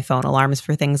using my phone alarms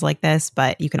for things like this,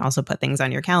 but you can also put things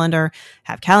on your calendar,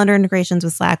 have calendar integrations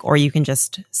with Slack, or you can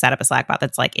just set up a Slack bot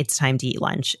that's like, it's time to eat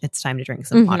lunch. It's time to drink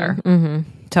some water.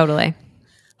 Totally.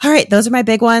 All right, those are my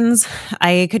big ones.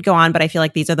 I could go on, but I feel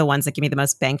like these are the ones that give me the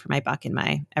most bang for my buck in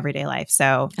my everyday life.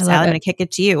 So, Sally, I'm going to kick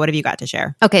it to you. What have you got to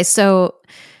share? Okay, so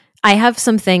I have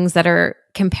some things that are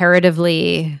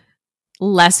comparatively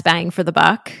less bang for the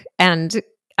buck. And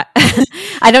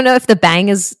I don't know if the bang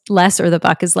is less or the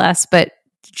buck is less, but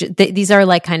these are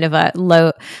like kind of a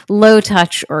low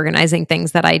touch organizing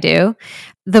things that I do.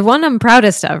 The one I'm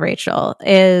proudest of, Rachel,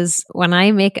 is when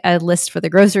I make a list for the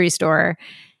grocery store,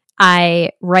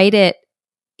 I write it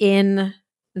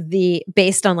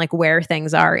based on like where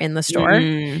things are in the store.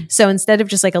 So instead of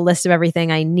just like a list of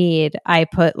everything I need, I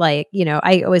put like,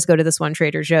 I always go to this one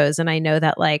Trader Joe's, and I know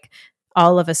that like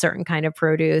all of a certain kind of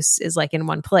produce is like in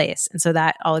one place. And so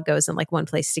that all goes in like one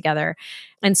place together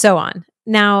and so on.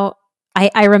 Now,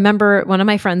 I remember one of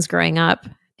my friends growing up,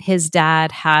 his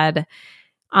dad had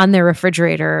on their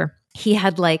refrigerator, he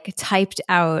had like typed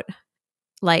out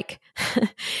like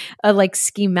a like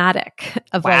schematic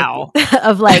of wow. like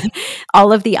of like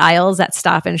all of the aisles at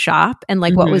Stop and Shop and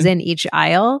like what was in each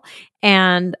aisle.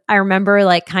 And I remember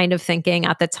like kind of thinking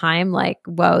at the time like,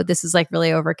 whoa, this is like really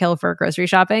overkill for grocery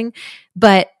shopping,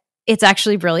 but it's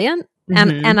actually brilliant.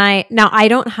 And I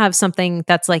don't have something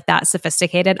that's like that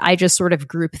sophisticated. I just sort of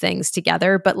group things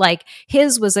together, but like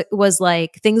his was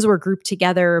like things were grouped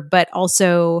together, but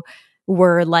also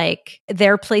were like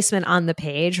their placement on the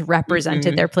page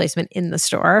represented their placement in the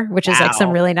store, which is like some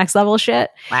really next level shit.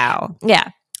 Wow. Yeah.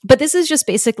 But this is just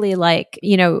basically like,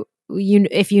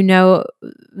 if you know,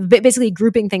 basically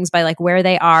grouping things by like where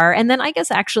they are. And then I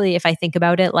guess actually, if I think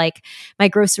about it, like my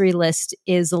grocery list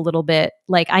is a little bit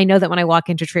like, I know that when I walk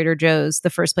into Trader Joe's, the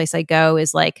first place I go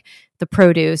is like the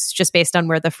produce just based on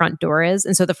where the front door is.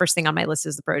 And so the first thing on my list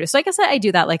is the produce. So I guess I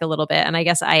do that like a little bit. And I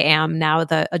guess I am now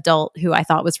the adult who I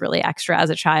thought was really extra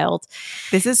as a child.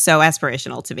 This is so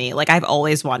aspirational to me. Like I've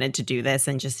always wanted to do this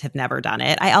and just have never done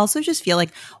it. I also just feel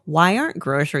like why aren't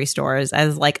grocery stores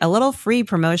as like a little free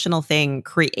promotional thing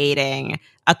creating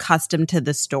a custom to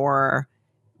the store?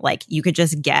 Like you could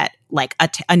just get like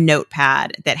a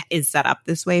notepad that is set up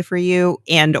this way for you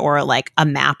and or like a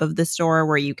map of the store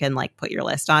where you can like put your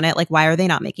list on it. Like why are they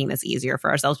not making this easier for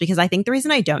ourselves? Because I think the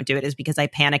reason I don't do it is because I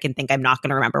panic and think I'm not going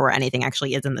to remember where anything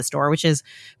actually is in the store, which is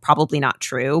probably not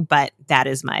true. But that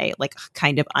is my like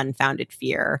kind of unfounded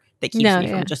fear that keeps me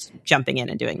from just jumping in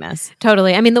and doing this.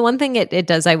 Totally. I mean, the one thing it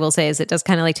does, I will say, is it does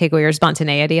kind of like take away your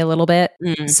spontaneity a little bit.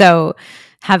 So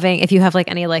if you have like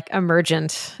any like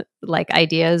emergent like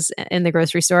ideas in the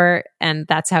grocery store and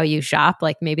that's how you shop,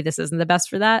 like maybe this isn't the best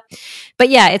for that. But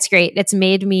yeah, it's great. It's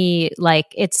made me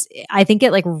like, I think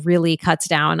it like really cuts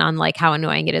down on like how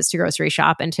annoying it is to grocery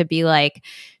shop and to be like,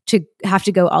 to have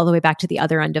to go all the way back to the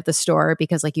other end of the store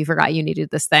because like you forgot you needed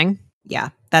this thing. Yeah,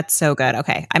 that's so good.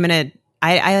 Okay. I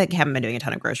like haven't been doing a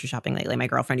ton of grocery shopping lately. My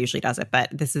girlfriend usually does it, but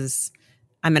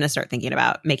I'm going to start thinking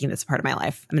about making this a part of my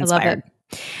life. I'm inspired. I love it.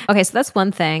 Okay, so that's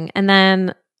one thing. And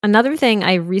then another thing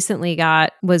I recently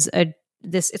got was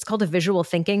it's called a visual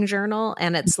thinking journal.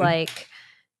 And it's like,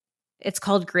 it's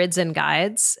called Grids and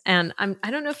Guides. And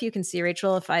I don't know if you can see,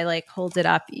 Rachel, if I like hold it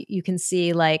up, you can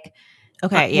see like,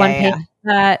 okay, one page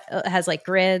that has like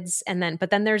grids but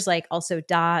then there's like also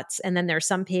dots. And then there's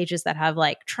some pages that have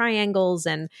like triangles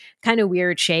and kind of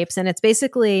weird shapes. And it's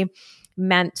basically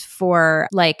meant for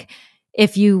like,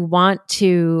 if you want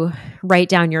to write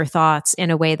down your thoughts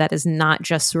in a way that is not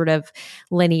just sort of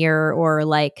linear or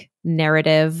like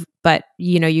narrative, but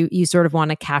you sort of want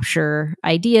to capture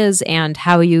ideas and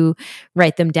how you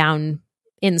write them down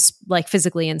in like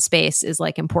physically in space is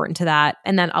like important to that.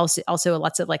 And then also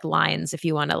lots of like lines if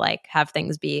you want to like have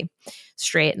things be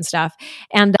straight and stuff.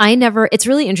 And it's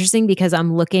really interesting because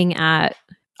I'm looking at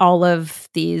all of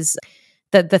these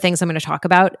the things I'm going to talk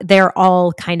about, they're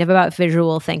all kind of about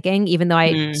visual thinking, even though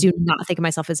I do not think of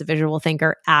myself as a visual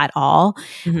thinker at all.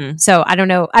 So I don't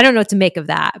know what to make of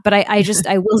that. But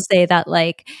I will say that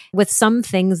like with some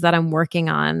things that I'm working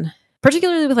on,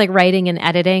 particularly with like writing and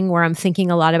editing, where I'm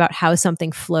thinking a lot about how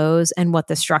something flows and what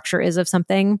the structure is of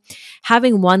something,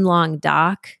 having one long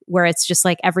doc where it's just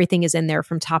like everything is in there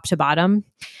from top to bottom,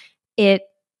 it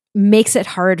makes it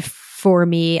hard for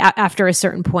me after a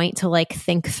certain point to like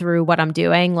think through what I'm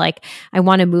doing. Like I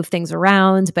want to move things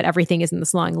around, but everything is in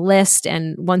this long list.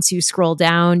 And once you scroll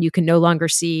down, you can no longer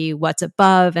see what's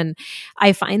above. And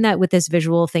I find that with this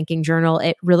visual thinking journal,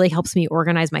 it really helps me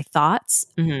organize my thoughts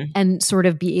and sort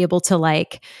of be able to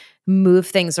like move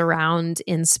things around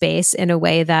in space in a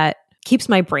way that keeps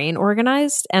my brain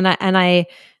organized. And I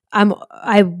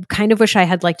kind of wish I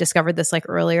had like discovered this like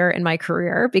earlier in my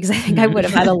career, because I think I would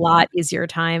have had a lot easier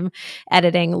time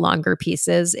editing longer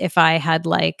pieces if I had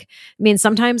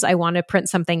sometimes I want to print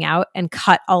something out and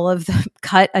cut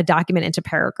a document into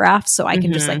paragraphs so I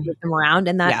can just like move them around,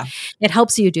 and that it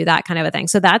helps you do that kind of a thing.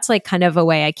 So that's like kind of a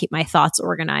way I keep my thoughts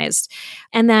organized.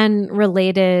 And then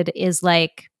related is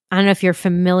like, I don't know if you're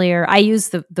familiar. I use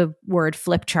the word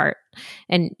flip chart,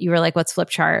 and you were like, "What's flip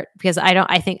chart?" Because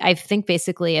I think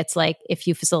basically it's like if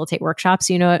you facilitate workshops,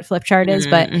 you know what flip chart is.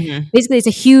 But basically, it's a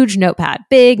huge notepad,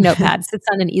 big notepad, sits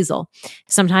on an easel.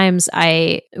 Sometimes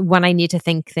when I need to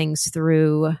think things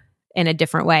through in a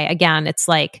different way, again, it's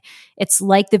like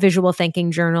the visual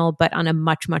thinking journal, but on a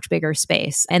much, much bigger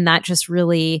space, and that just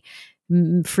really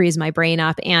frees my brain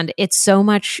up. And it's so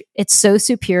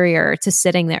superior to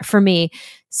sitting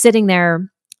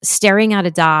there staring at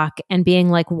a doc and being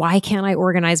like, why can't I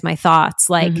organize my thoughts?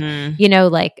 Like, you know,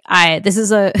 like this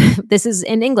is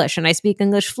in English and I speak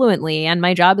English fluently and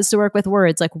my job is to work with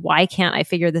words. Like, why can't I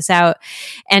figure this out?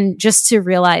 And just to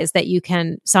realize that you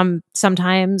can,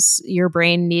 sometimes your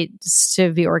brain needs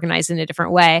to be organized in a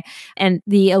different way. And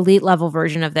the elite level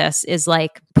version of this is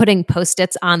like putting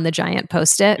Post-its on the giant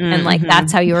Post-it. And like,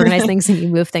 that's how you organize things and you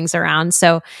move things around.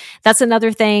 So that's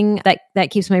another thing that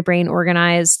keeps my brain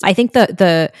organized. I think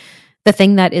the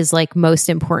thing that is like most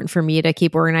important for me to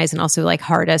keep organized and also like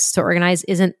hardest to organize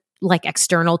isn't like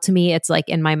external to me. It's like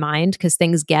in my mind, because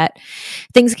things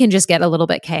can just get a little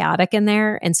bit chaotic in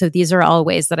there. And so these are all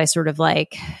ways that I sort of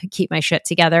like keep my shit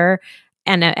together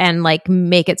and like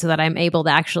make it so that I'm able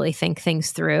to actually think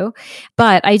things through.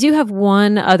 But I do have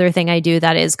one other thing I do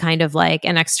that is kind of like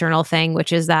an external thing,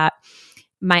 which is that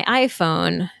my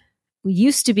iPhone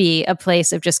used to be a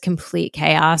place of just complete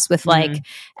chaos with like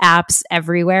apps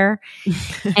everywhere.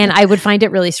 And I would find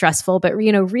it really stressful. But,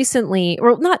 you know, recently,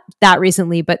 or not that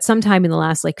recently, but sometime in the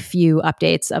last like few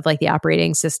updates of like the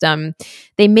operating system,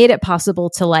 they made it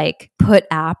possible to like put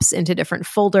apps into different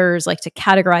folders, like to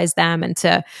categorize them and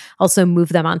to also move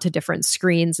them onto different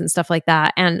screens and stuff like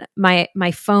that. And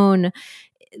my phone,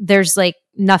 there's like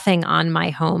nothing on my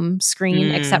home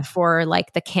screen except for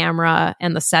like the camera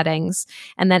and the settings.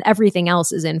 And then everything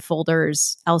else is in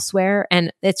folders elsewhere.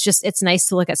 And it's nice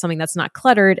to look at something that's not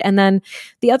cluttered. And then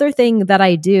the other thing that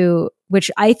I do, which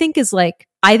I think it's like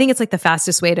the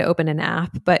fastest way to open an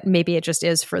app, but maybe it just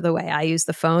is for the way I use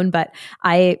the phone. But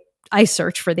I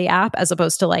search for the app as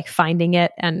opposed to like finding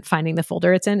it and finding the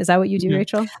folder it's in. Is that what you do,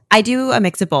 Rachel? I do a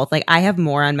mix of both. Like I have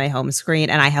more on my home screen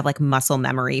and I have like muscle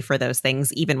memory for those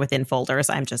things, even within folders.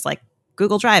 I'm just like,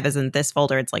 Google Drive is in this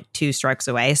folder. It's like 2 strokes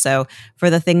away. So for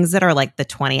the things that are like the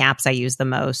 20 apps I use the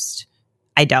most,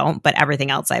 I don't, but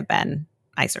everything else I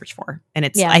search for. And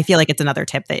I feel like it's another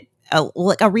tip that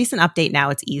like a recent update now,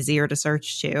 it's easier to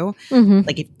search too.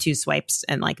 Like if 2 swipes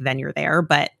and like then you're there.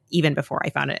 But even before I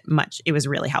found it was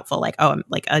really helpful. Like, I'm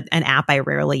like an app I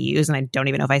rarely use and I don't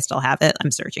even know if I still have it.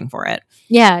 I'm searching for it.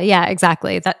 Yeah,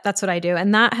 exactly. That's what I do.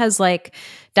 And that has like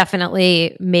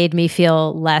definitely made me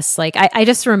feel less like, I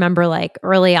just remember like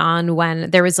early on when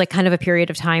there was like kind of a period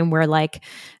of time where like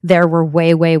there were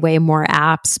way, way, way more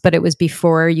apps, but it was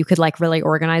before you could like really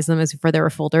organize them, as before there were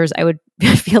folders. I would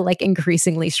feel like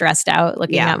increasingly stressed out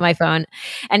looking at my phone.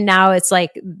 And now it's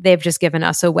like they've just given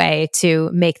us a way to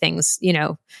make things, you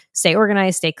know, stay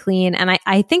organized, stay clean. And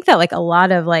I think that like a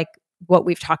lot of like what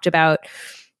we've talked about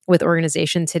with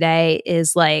organization today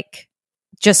is like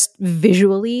just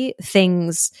visually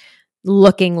things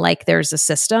looking like there's a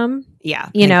system. Yeah.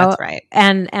 You know, that's right.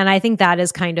 And I think that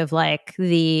is kind of like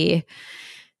the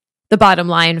bottom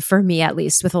line for me, at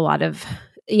least, with a lot of,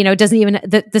 you know, it doesn't even,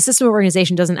 the system of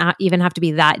organization doesn't even have to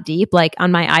be that deep. Like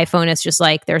on my iPhone, it's just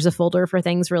like, there's a folder for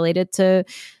things related to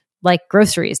like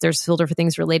groceries. There's a folder for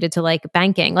things related to like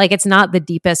banking. Like it's not the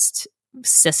deepest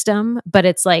system, but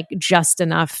it's like just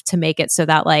enough to make it so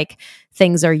that like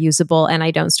things are usable and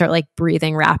I don't start like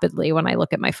breathing rapidly when I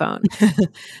look at my phone.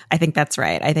 I think that's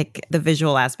right. I think the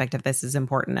visual aspect of this is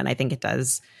important and I think it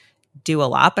does do a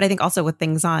lot. But I think also with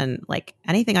things on like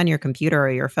anything on your computer or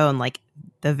your phone, like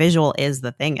the visual is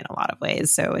the thing in a lot of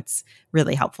ways. So it's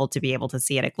really helpful to be able to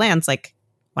see at a glance. Like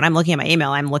when I'm looking at my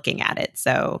email, I'm looking at it.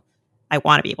 So I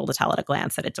want to be able to tell at a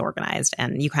glance that it's organized,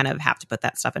 and you kind of have to put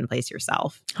that stuff in place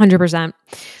yourself. 100%.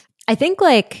 I think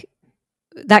like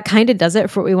that kind of does it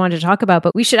for what we wanted to talk about,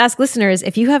 but we should ask listeners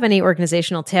if you have any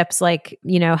organizational tips, like,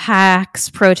 you know, hacks,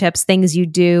 pro tips, things you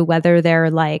do, whether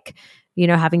they're like, you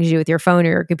know, having to do with your phone or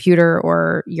your computer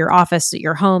or your office,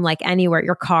 your home, like anywhere,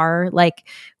 your car, like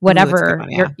whatever.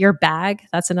 Ooh, one, your bag.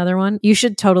 That's another one. You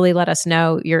should totally let us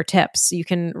know your tips. You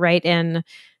can write in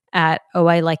at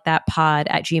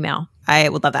ohilikeThatPod@gmail.com. I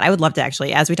would love that. I would love to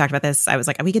actually, as we talked about this, I was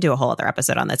like, we could do a whole other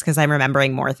episode on this because I'm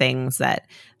remembering more things that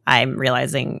I'm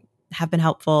realizing have been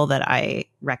helpful that I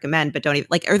recommend, but don't even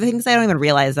like, or the things I don't even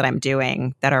realize that I'm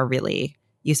doing that are really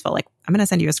useful. Like I'm going to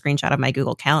send you a screenshot of my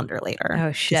Google Calendar later.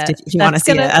 Oh shit. If you want to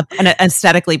see an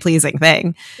aesthetically pleasing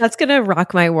thing. That's going to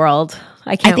rock my world.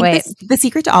 I can't wait. The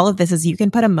secret to all of this is you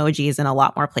can put emojis in a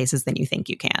lot more places than you think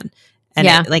you can. And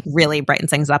it like really brightens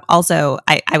things up. Also,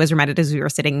 I was reminded as we were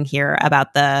sitting here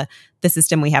about the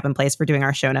system we have in place for doing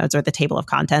our show notes or the table of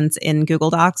contents in Google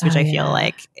Docs, which I feel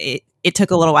like it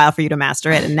took a little while for you to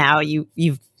master it. And now you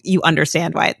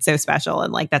understand why it's so special.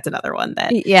 And like, that's another one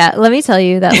that. Yeah. Let me tell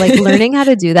you that like learning how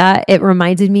to do that, it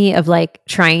reminded me of like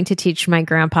trying to teach my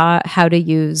grandpa how to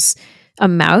use a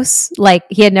mouse. Like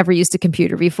he had never used a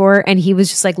computer before. And he was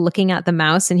just like looking at the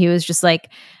mouse and he was just like,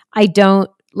 I don't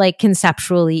like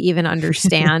conceptually even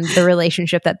understand the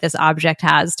relationship that this object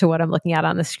has to what I'm looking at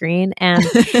on the screen. And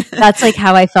that's like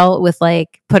how I felt with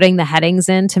like putting the headings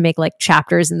in to make like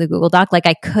chapters in the Google Doc. Like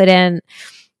I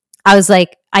was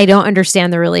like, I don't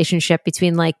understand the relationship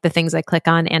between like the things I click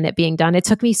on and it being done. It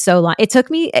took me so long.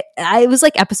 It was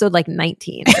like episode like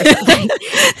 19 or something.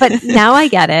 But now I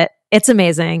get it. It's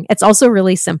amazing. It's also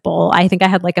really simple. I think I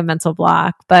had like a mental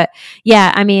block, but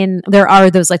yeah, I mean, there are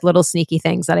those like little sneaky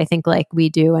things that I think like we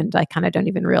do and I kind of don't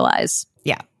even realize.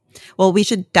 Yeah. Well, we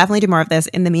should definitely do more of this.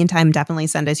 In the meantime, definitely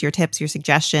send us your tips, your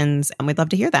suggestions, and we'd love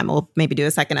to hear them. We'll maybe do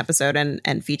a second episode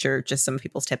and feature just some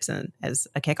people's tips as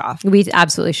a kickoff. We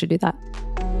absolutely should do that.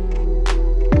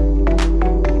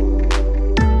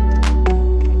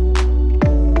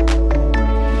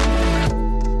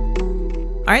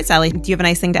 All right, Sally, do you have a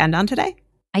nice thing to end on today?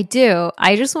 I do.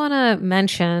 I just want to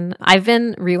mention, I've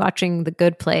been rewatching The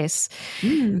Good Place,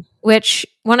 which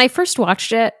when I first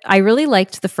watched it, I really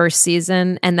liked the first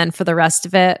season. And then for the rest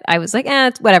of it, I was like,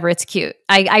 whatever, it's cute.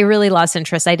 I really lost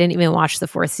interest. I didn't even watch the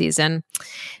fourth season.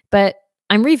 But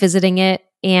I'm revisiting it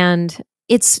and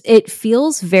it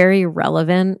feels very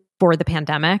relevant for the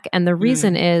pandemic. And the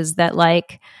reason is that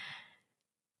like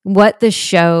what the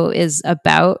show is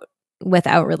about,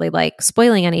 without really like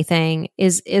spoiling anything,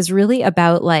 is really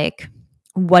about like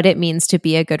what it means to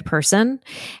be a good person.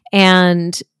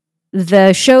 And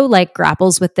the show like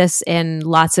grapples with this in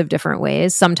lots of different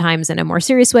ways, sometimes in a more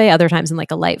serious way, other times in like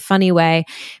a light, funny way.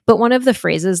 But one of the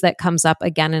phrases that comes up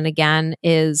again and again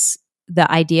is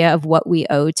the idea of what we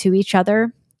owe to each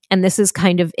other. And this is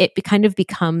kind of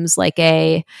becomes like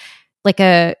a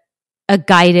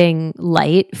guiding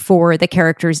light for the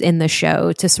characters in the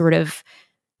show to sort of,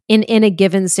 in a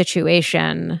given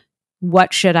situation,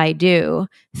 what should I do?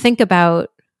 Think about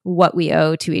what we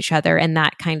owe to each other, and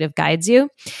that kind of guides you.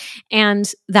 And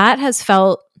that has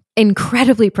felt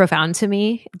incredibly profound to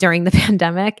me during the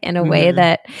pandemic in a way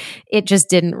that it just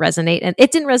didn't resonate. And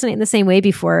it didn't resonate in the same way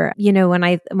before. You know, when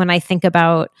I think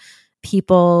about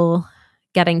people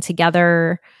getting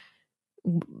together,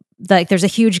 like there's a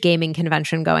huge gaming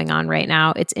convention going on right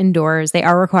now. It's indoors. They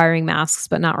are requiring masks,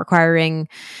 but not requiring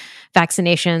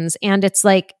vaccinations. And it's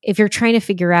like, if you're trying to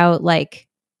figure out like,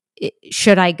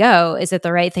 should I go? Is it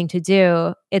the right thing to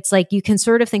do? It's like, you can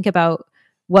sort of think about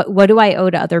what do I owe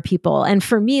to other people? And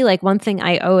for me, like one thing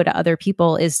I owe to other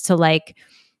people is to like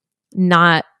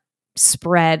not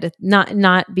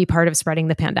be part of spreading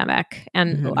the pandemic.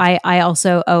 And I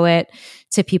also owe it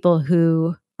to people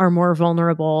who are more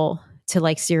vulnerable to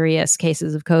like serious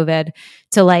cases of COVID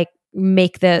to like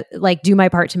do my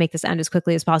part to make this end as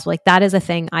quickly as possible. Like that is a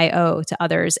thing I owe to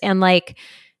others. And like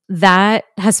that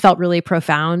has felt really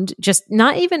profound, just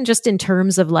not even just in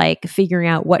terms of like figuring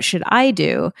out what should I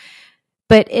do,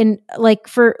 but in like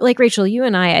for like Rachel, you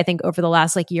and I think over the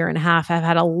last like year and a half, I've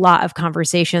had a lot of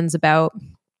conversations about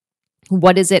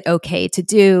what is it okay to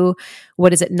do?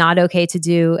 What is it not okay to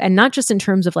do? And not just in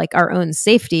terms of like our own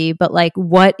safety, but like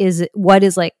what is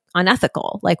like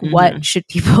unethical? Like what should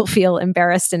people feel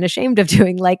embarrassed and ashamed of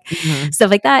doing? Like stuff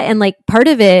like that. And like part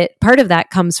of that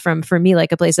comes from, for me,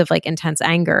 like a place of like intense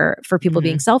anger for people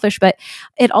being selfish, but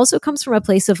it also comes from a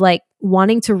place of like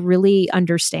wanting to really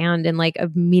understand in like a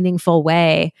meaningful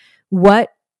way, what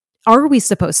are we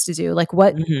supposed to do? Like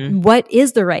what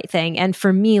is the right thing? And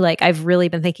for me, like I've really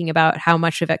been thinking about how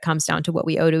much of it comes down to what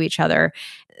we owe to each other.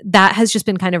 That has just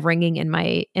been kind of ringing in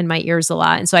my ears a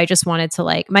lot. And so I just wanted to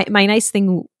like, my nice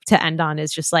thing to end on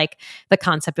is just like the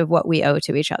concept of what we owe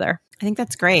to each other. I think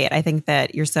that's great. I think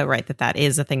that you're so right that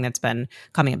is a thing that's been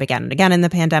coming up again and again in the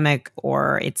pandemic,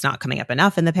 or it's not coming up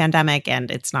enough in the pandemic, and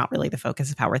it's not really the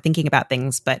focus of how we're thinking about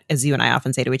things. But as you and I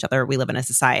often say to each other, we live in a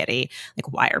society.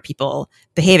 Like, why are people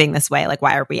behaving this way? Like,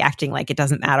 why are we acting like it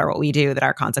doesn't matter what we do, that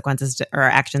our our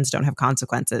actions don't have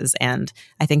consequences? And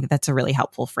I think that that's a really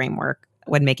helpful framework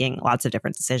when making lots of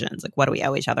different decisions. Like, what do we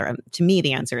owe each other? And to me,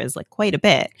 the answer is like quite a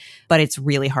bit, but it's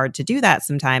really hard to do that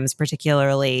sometimes,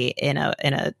 particularly in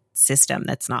a system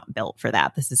that's not built for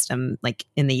that. The system, like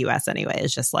in the US anyway,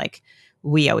 is just like,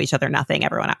 we owe each other nothing,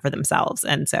 everyone out for themselves.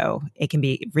 And so it can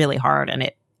be really hard,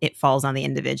 and it falls on the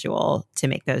individual to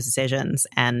make those decisions.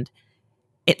 And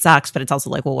it sucks, but it's also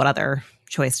like, well, what other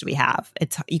choice do we have?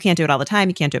 You can't do it all the time.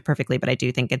 You can't do it perfectly, but I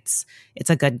do think it's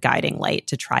a good guiding light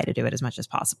to try to do it as much as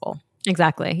possible.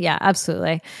 Exactly. Yeah,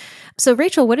 absolutely. So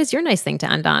Rachel, what is your nice thing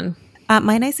to end on?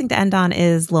 My nice thing to end on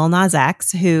is Lil Nas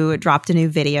X, who dropped a new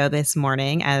video this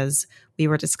morning, as we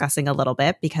were discussing a little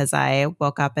bit, because I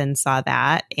woke up and saw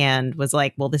that and was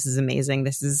like, well, this is amazing.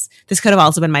 This could have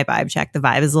also been my vibe check. The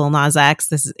vibe is Lil Nas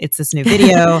X. It's this new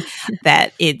video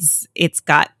that it's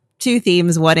got two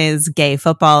themes. One is gay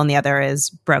football and the other is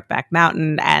Brokeback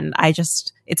Mountain. And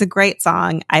it's a great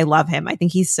song. I love him. I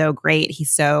think he's so great.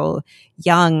 He's so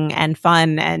young and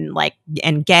fun and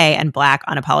gay and Black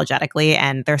unapologetically.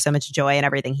 And there's so much joy in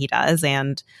everything he does.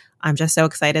 And I'm just so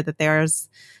excited that there's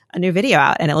a new video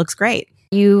out and it looks great.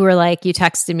 You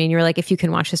texted me and you were like, if you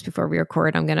can watch this before we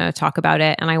record, I'm going to talk about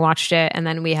it. And I watched it. And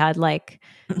then we had an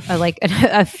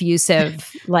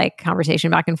effusive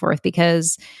conversation back and forth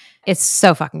because it's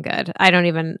so fucking good. I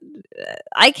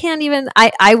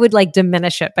would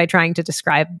diminish it by trying to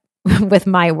describe with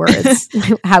my words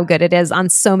how good it is on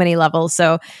so many levels.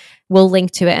 So we'll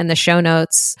link to it in the show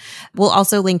notes. We'll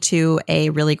also link to a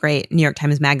really great New York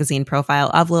Times Magazine profile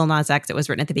of Lil Nas X. It was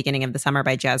written at the beginning of the summer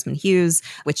by Jasmine Hughes,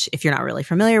 which, if you're not really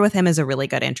familiar with him, is a really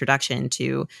good introduction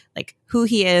to who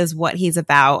he is, what he's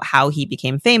about, how he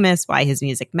became famous, why his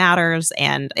music matters.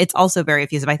 And it's also very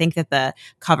effusive. I think that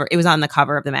it was on the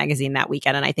cover of the magazine that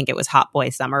weekend. And I think it was Hot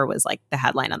Boy Summer was the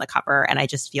headline on the cover. And I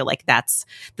just feel like that's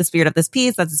the spirit of this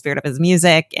piece. That's the spirit of his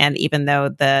music. And even though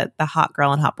the hot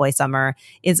girl in Hot Boy Summer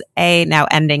is A, now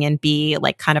ending, and B,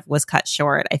 kind of was cut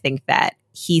short, I think that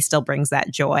he still brings that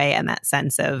joy and that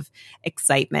sense of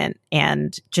excitement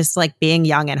and just being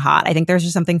young and hot. I think there's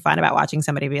just something fun about watching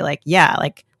somebody be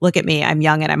look at me, I'm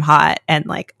young and I'm hot, and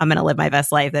I'm going to live my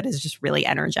best life. That is just really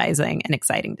energizing and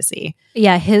exciting to see.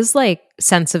 Yeah, his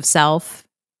sense of self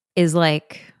is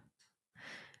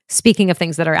speaking of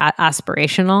things that are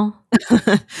aspirational.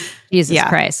 Jesus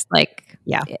Christ.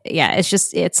 Yeah,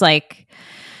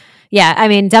 yeah, I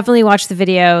mean, definitely watch the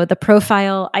video. The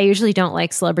profile, I usually don't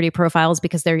like celebrity profiles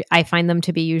because I find them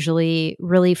to be usually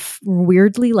really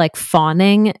weirdly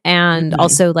phawning. And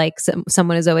also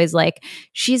someone is always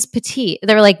she's petite.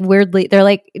 They're weirdly,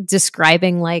 they're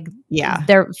describing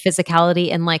their physicality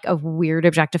in a weird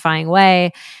objectifying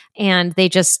way. And they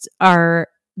just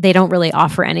they don't really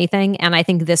offer anything. And I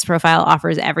think this profile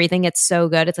offers everything. It's so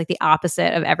good. It's the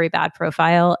opposite of every bad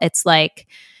profile. It's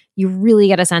you really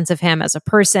get a sense of him as a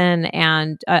person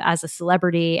and as a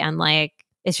celebrity. And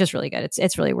it's just really good.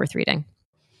 It's really worth reading.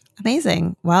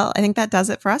 Amazing. Well, I think that does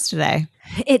it for us today.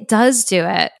 It does do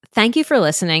it. Thank you for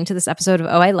listening to this episode of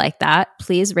Oh, I Like That.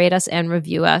 Please rate us and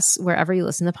review us wherever you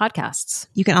listen to podcasts.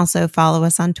 You can also follow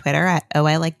us on Twitter at Oh,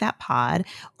 I Like That Pod,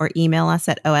 or email us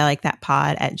at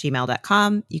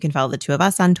ohilikeThatPod@gmail.com. You can follow the two of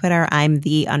us on Twitter. I'm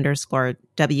 _WREM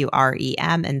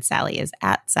and Sally is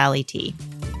at Sally T.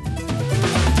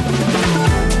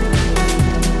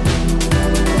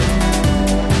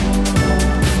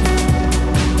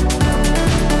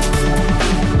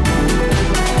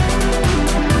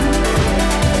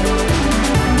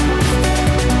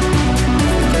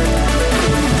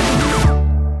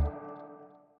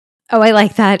 Oh, I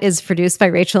Like That is produced by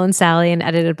Rachel and Sally and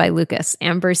edited by Lucas.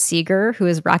 Amber Seeger, who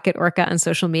is Rocket Orca on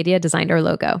social media, designed our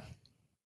logo.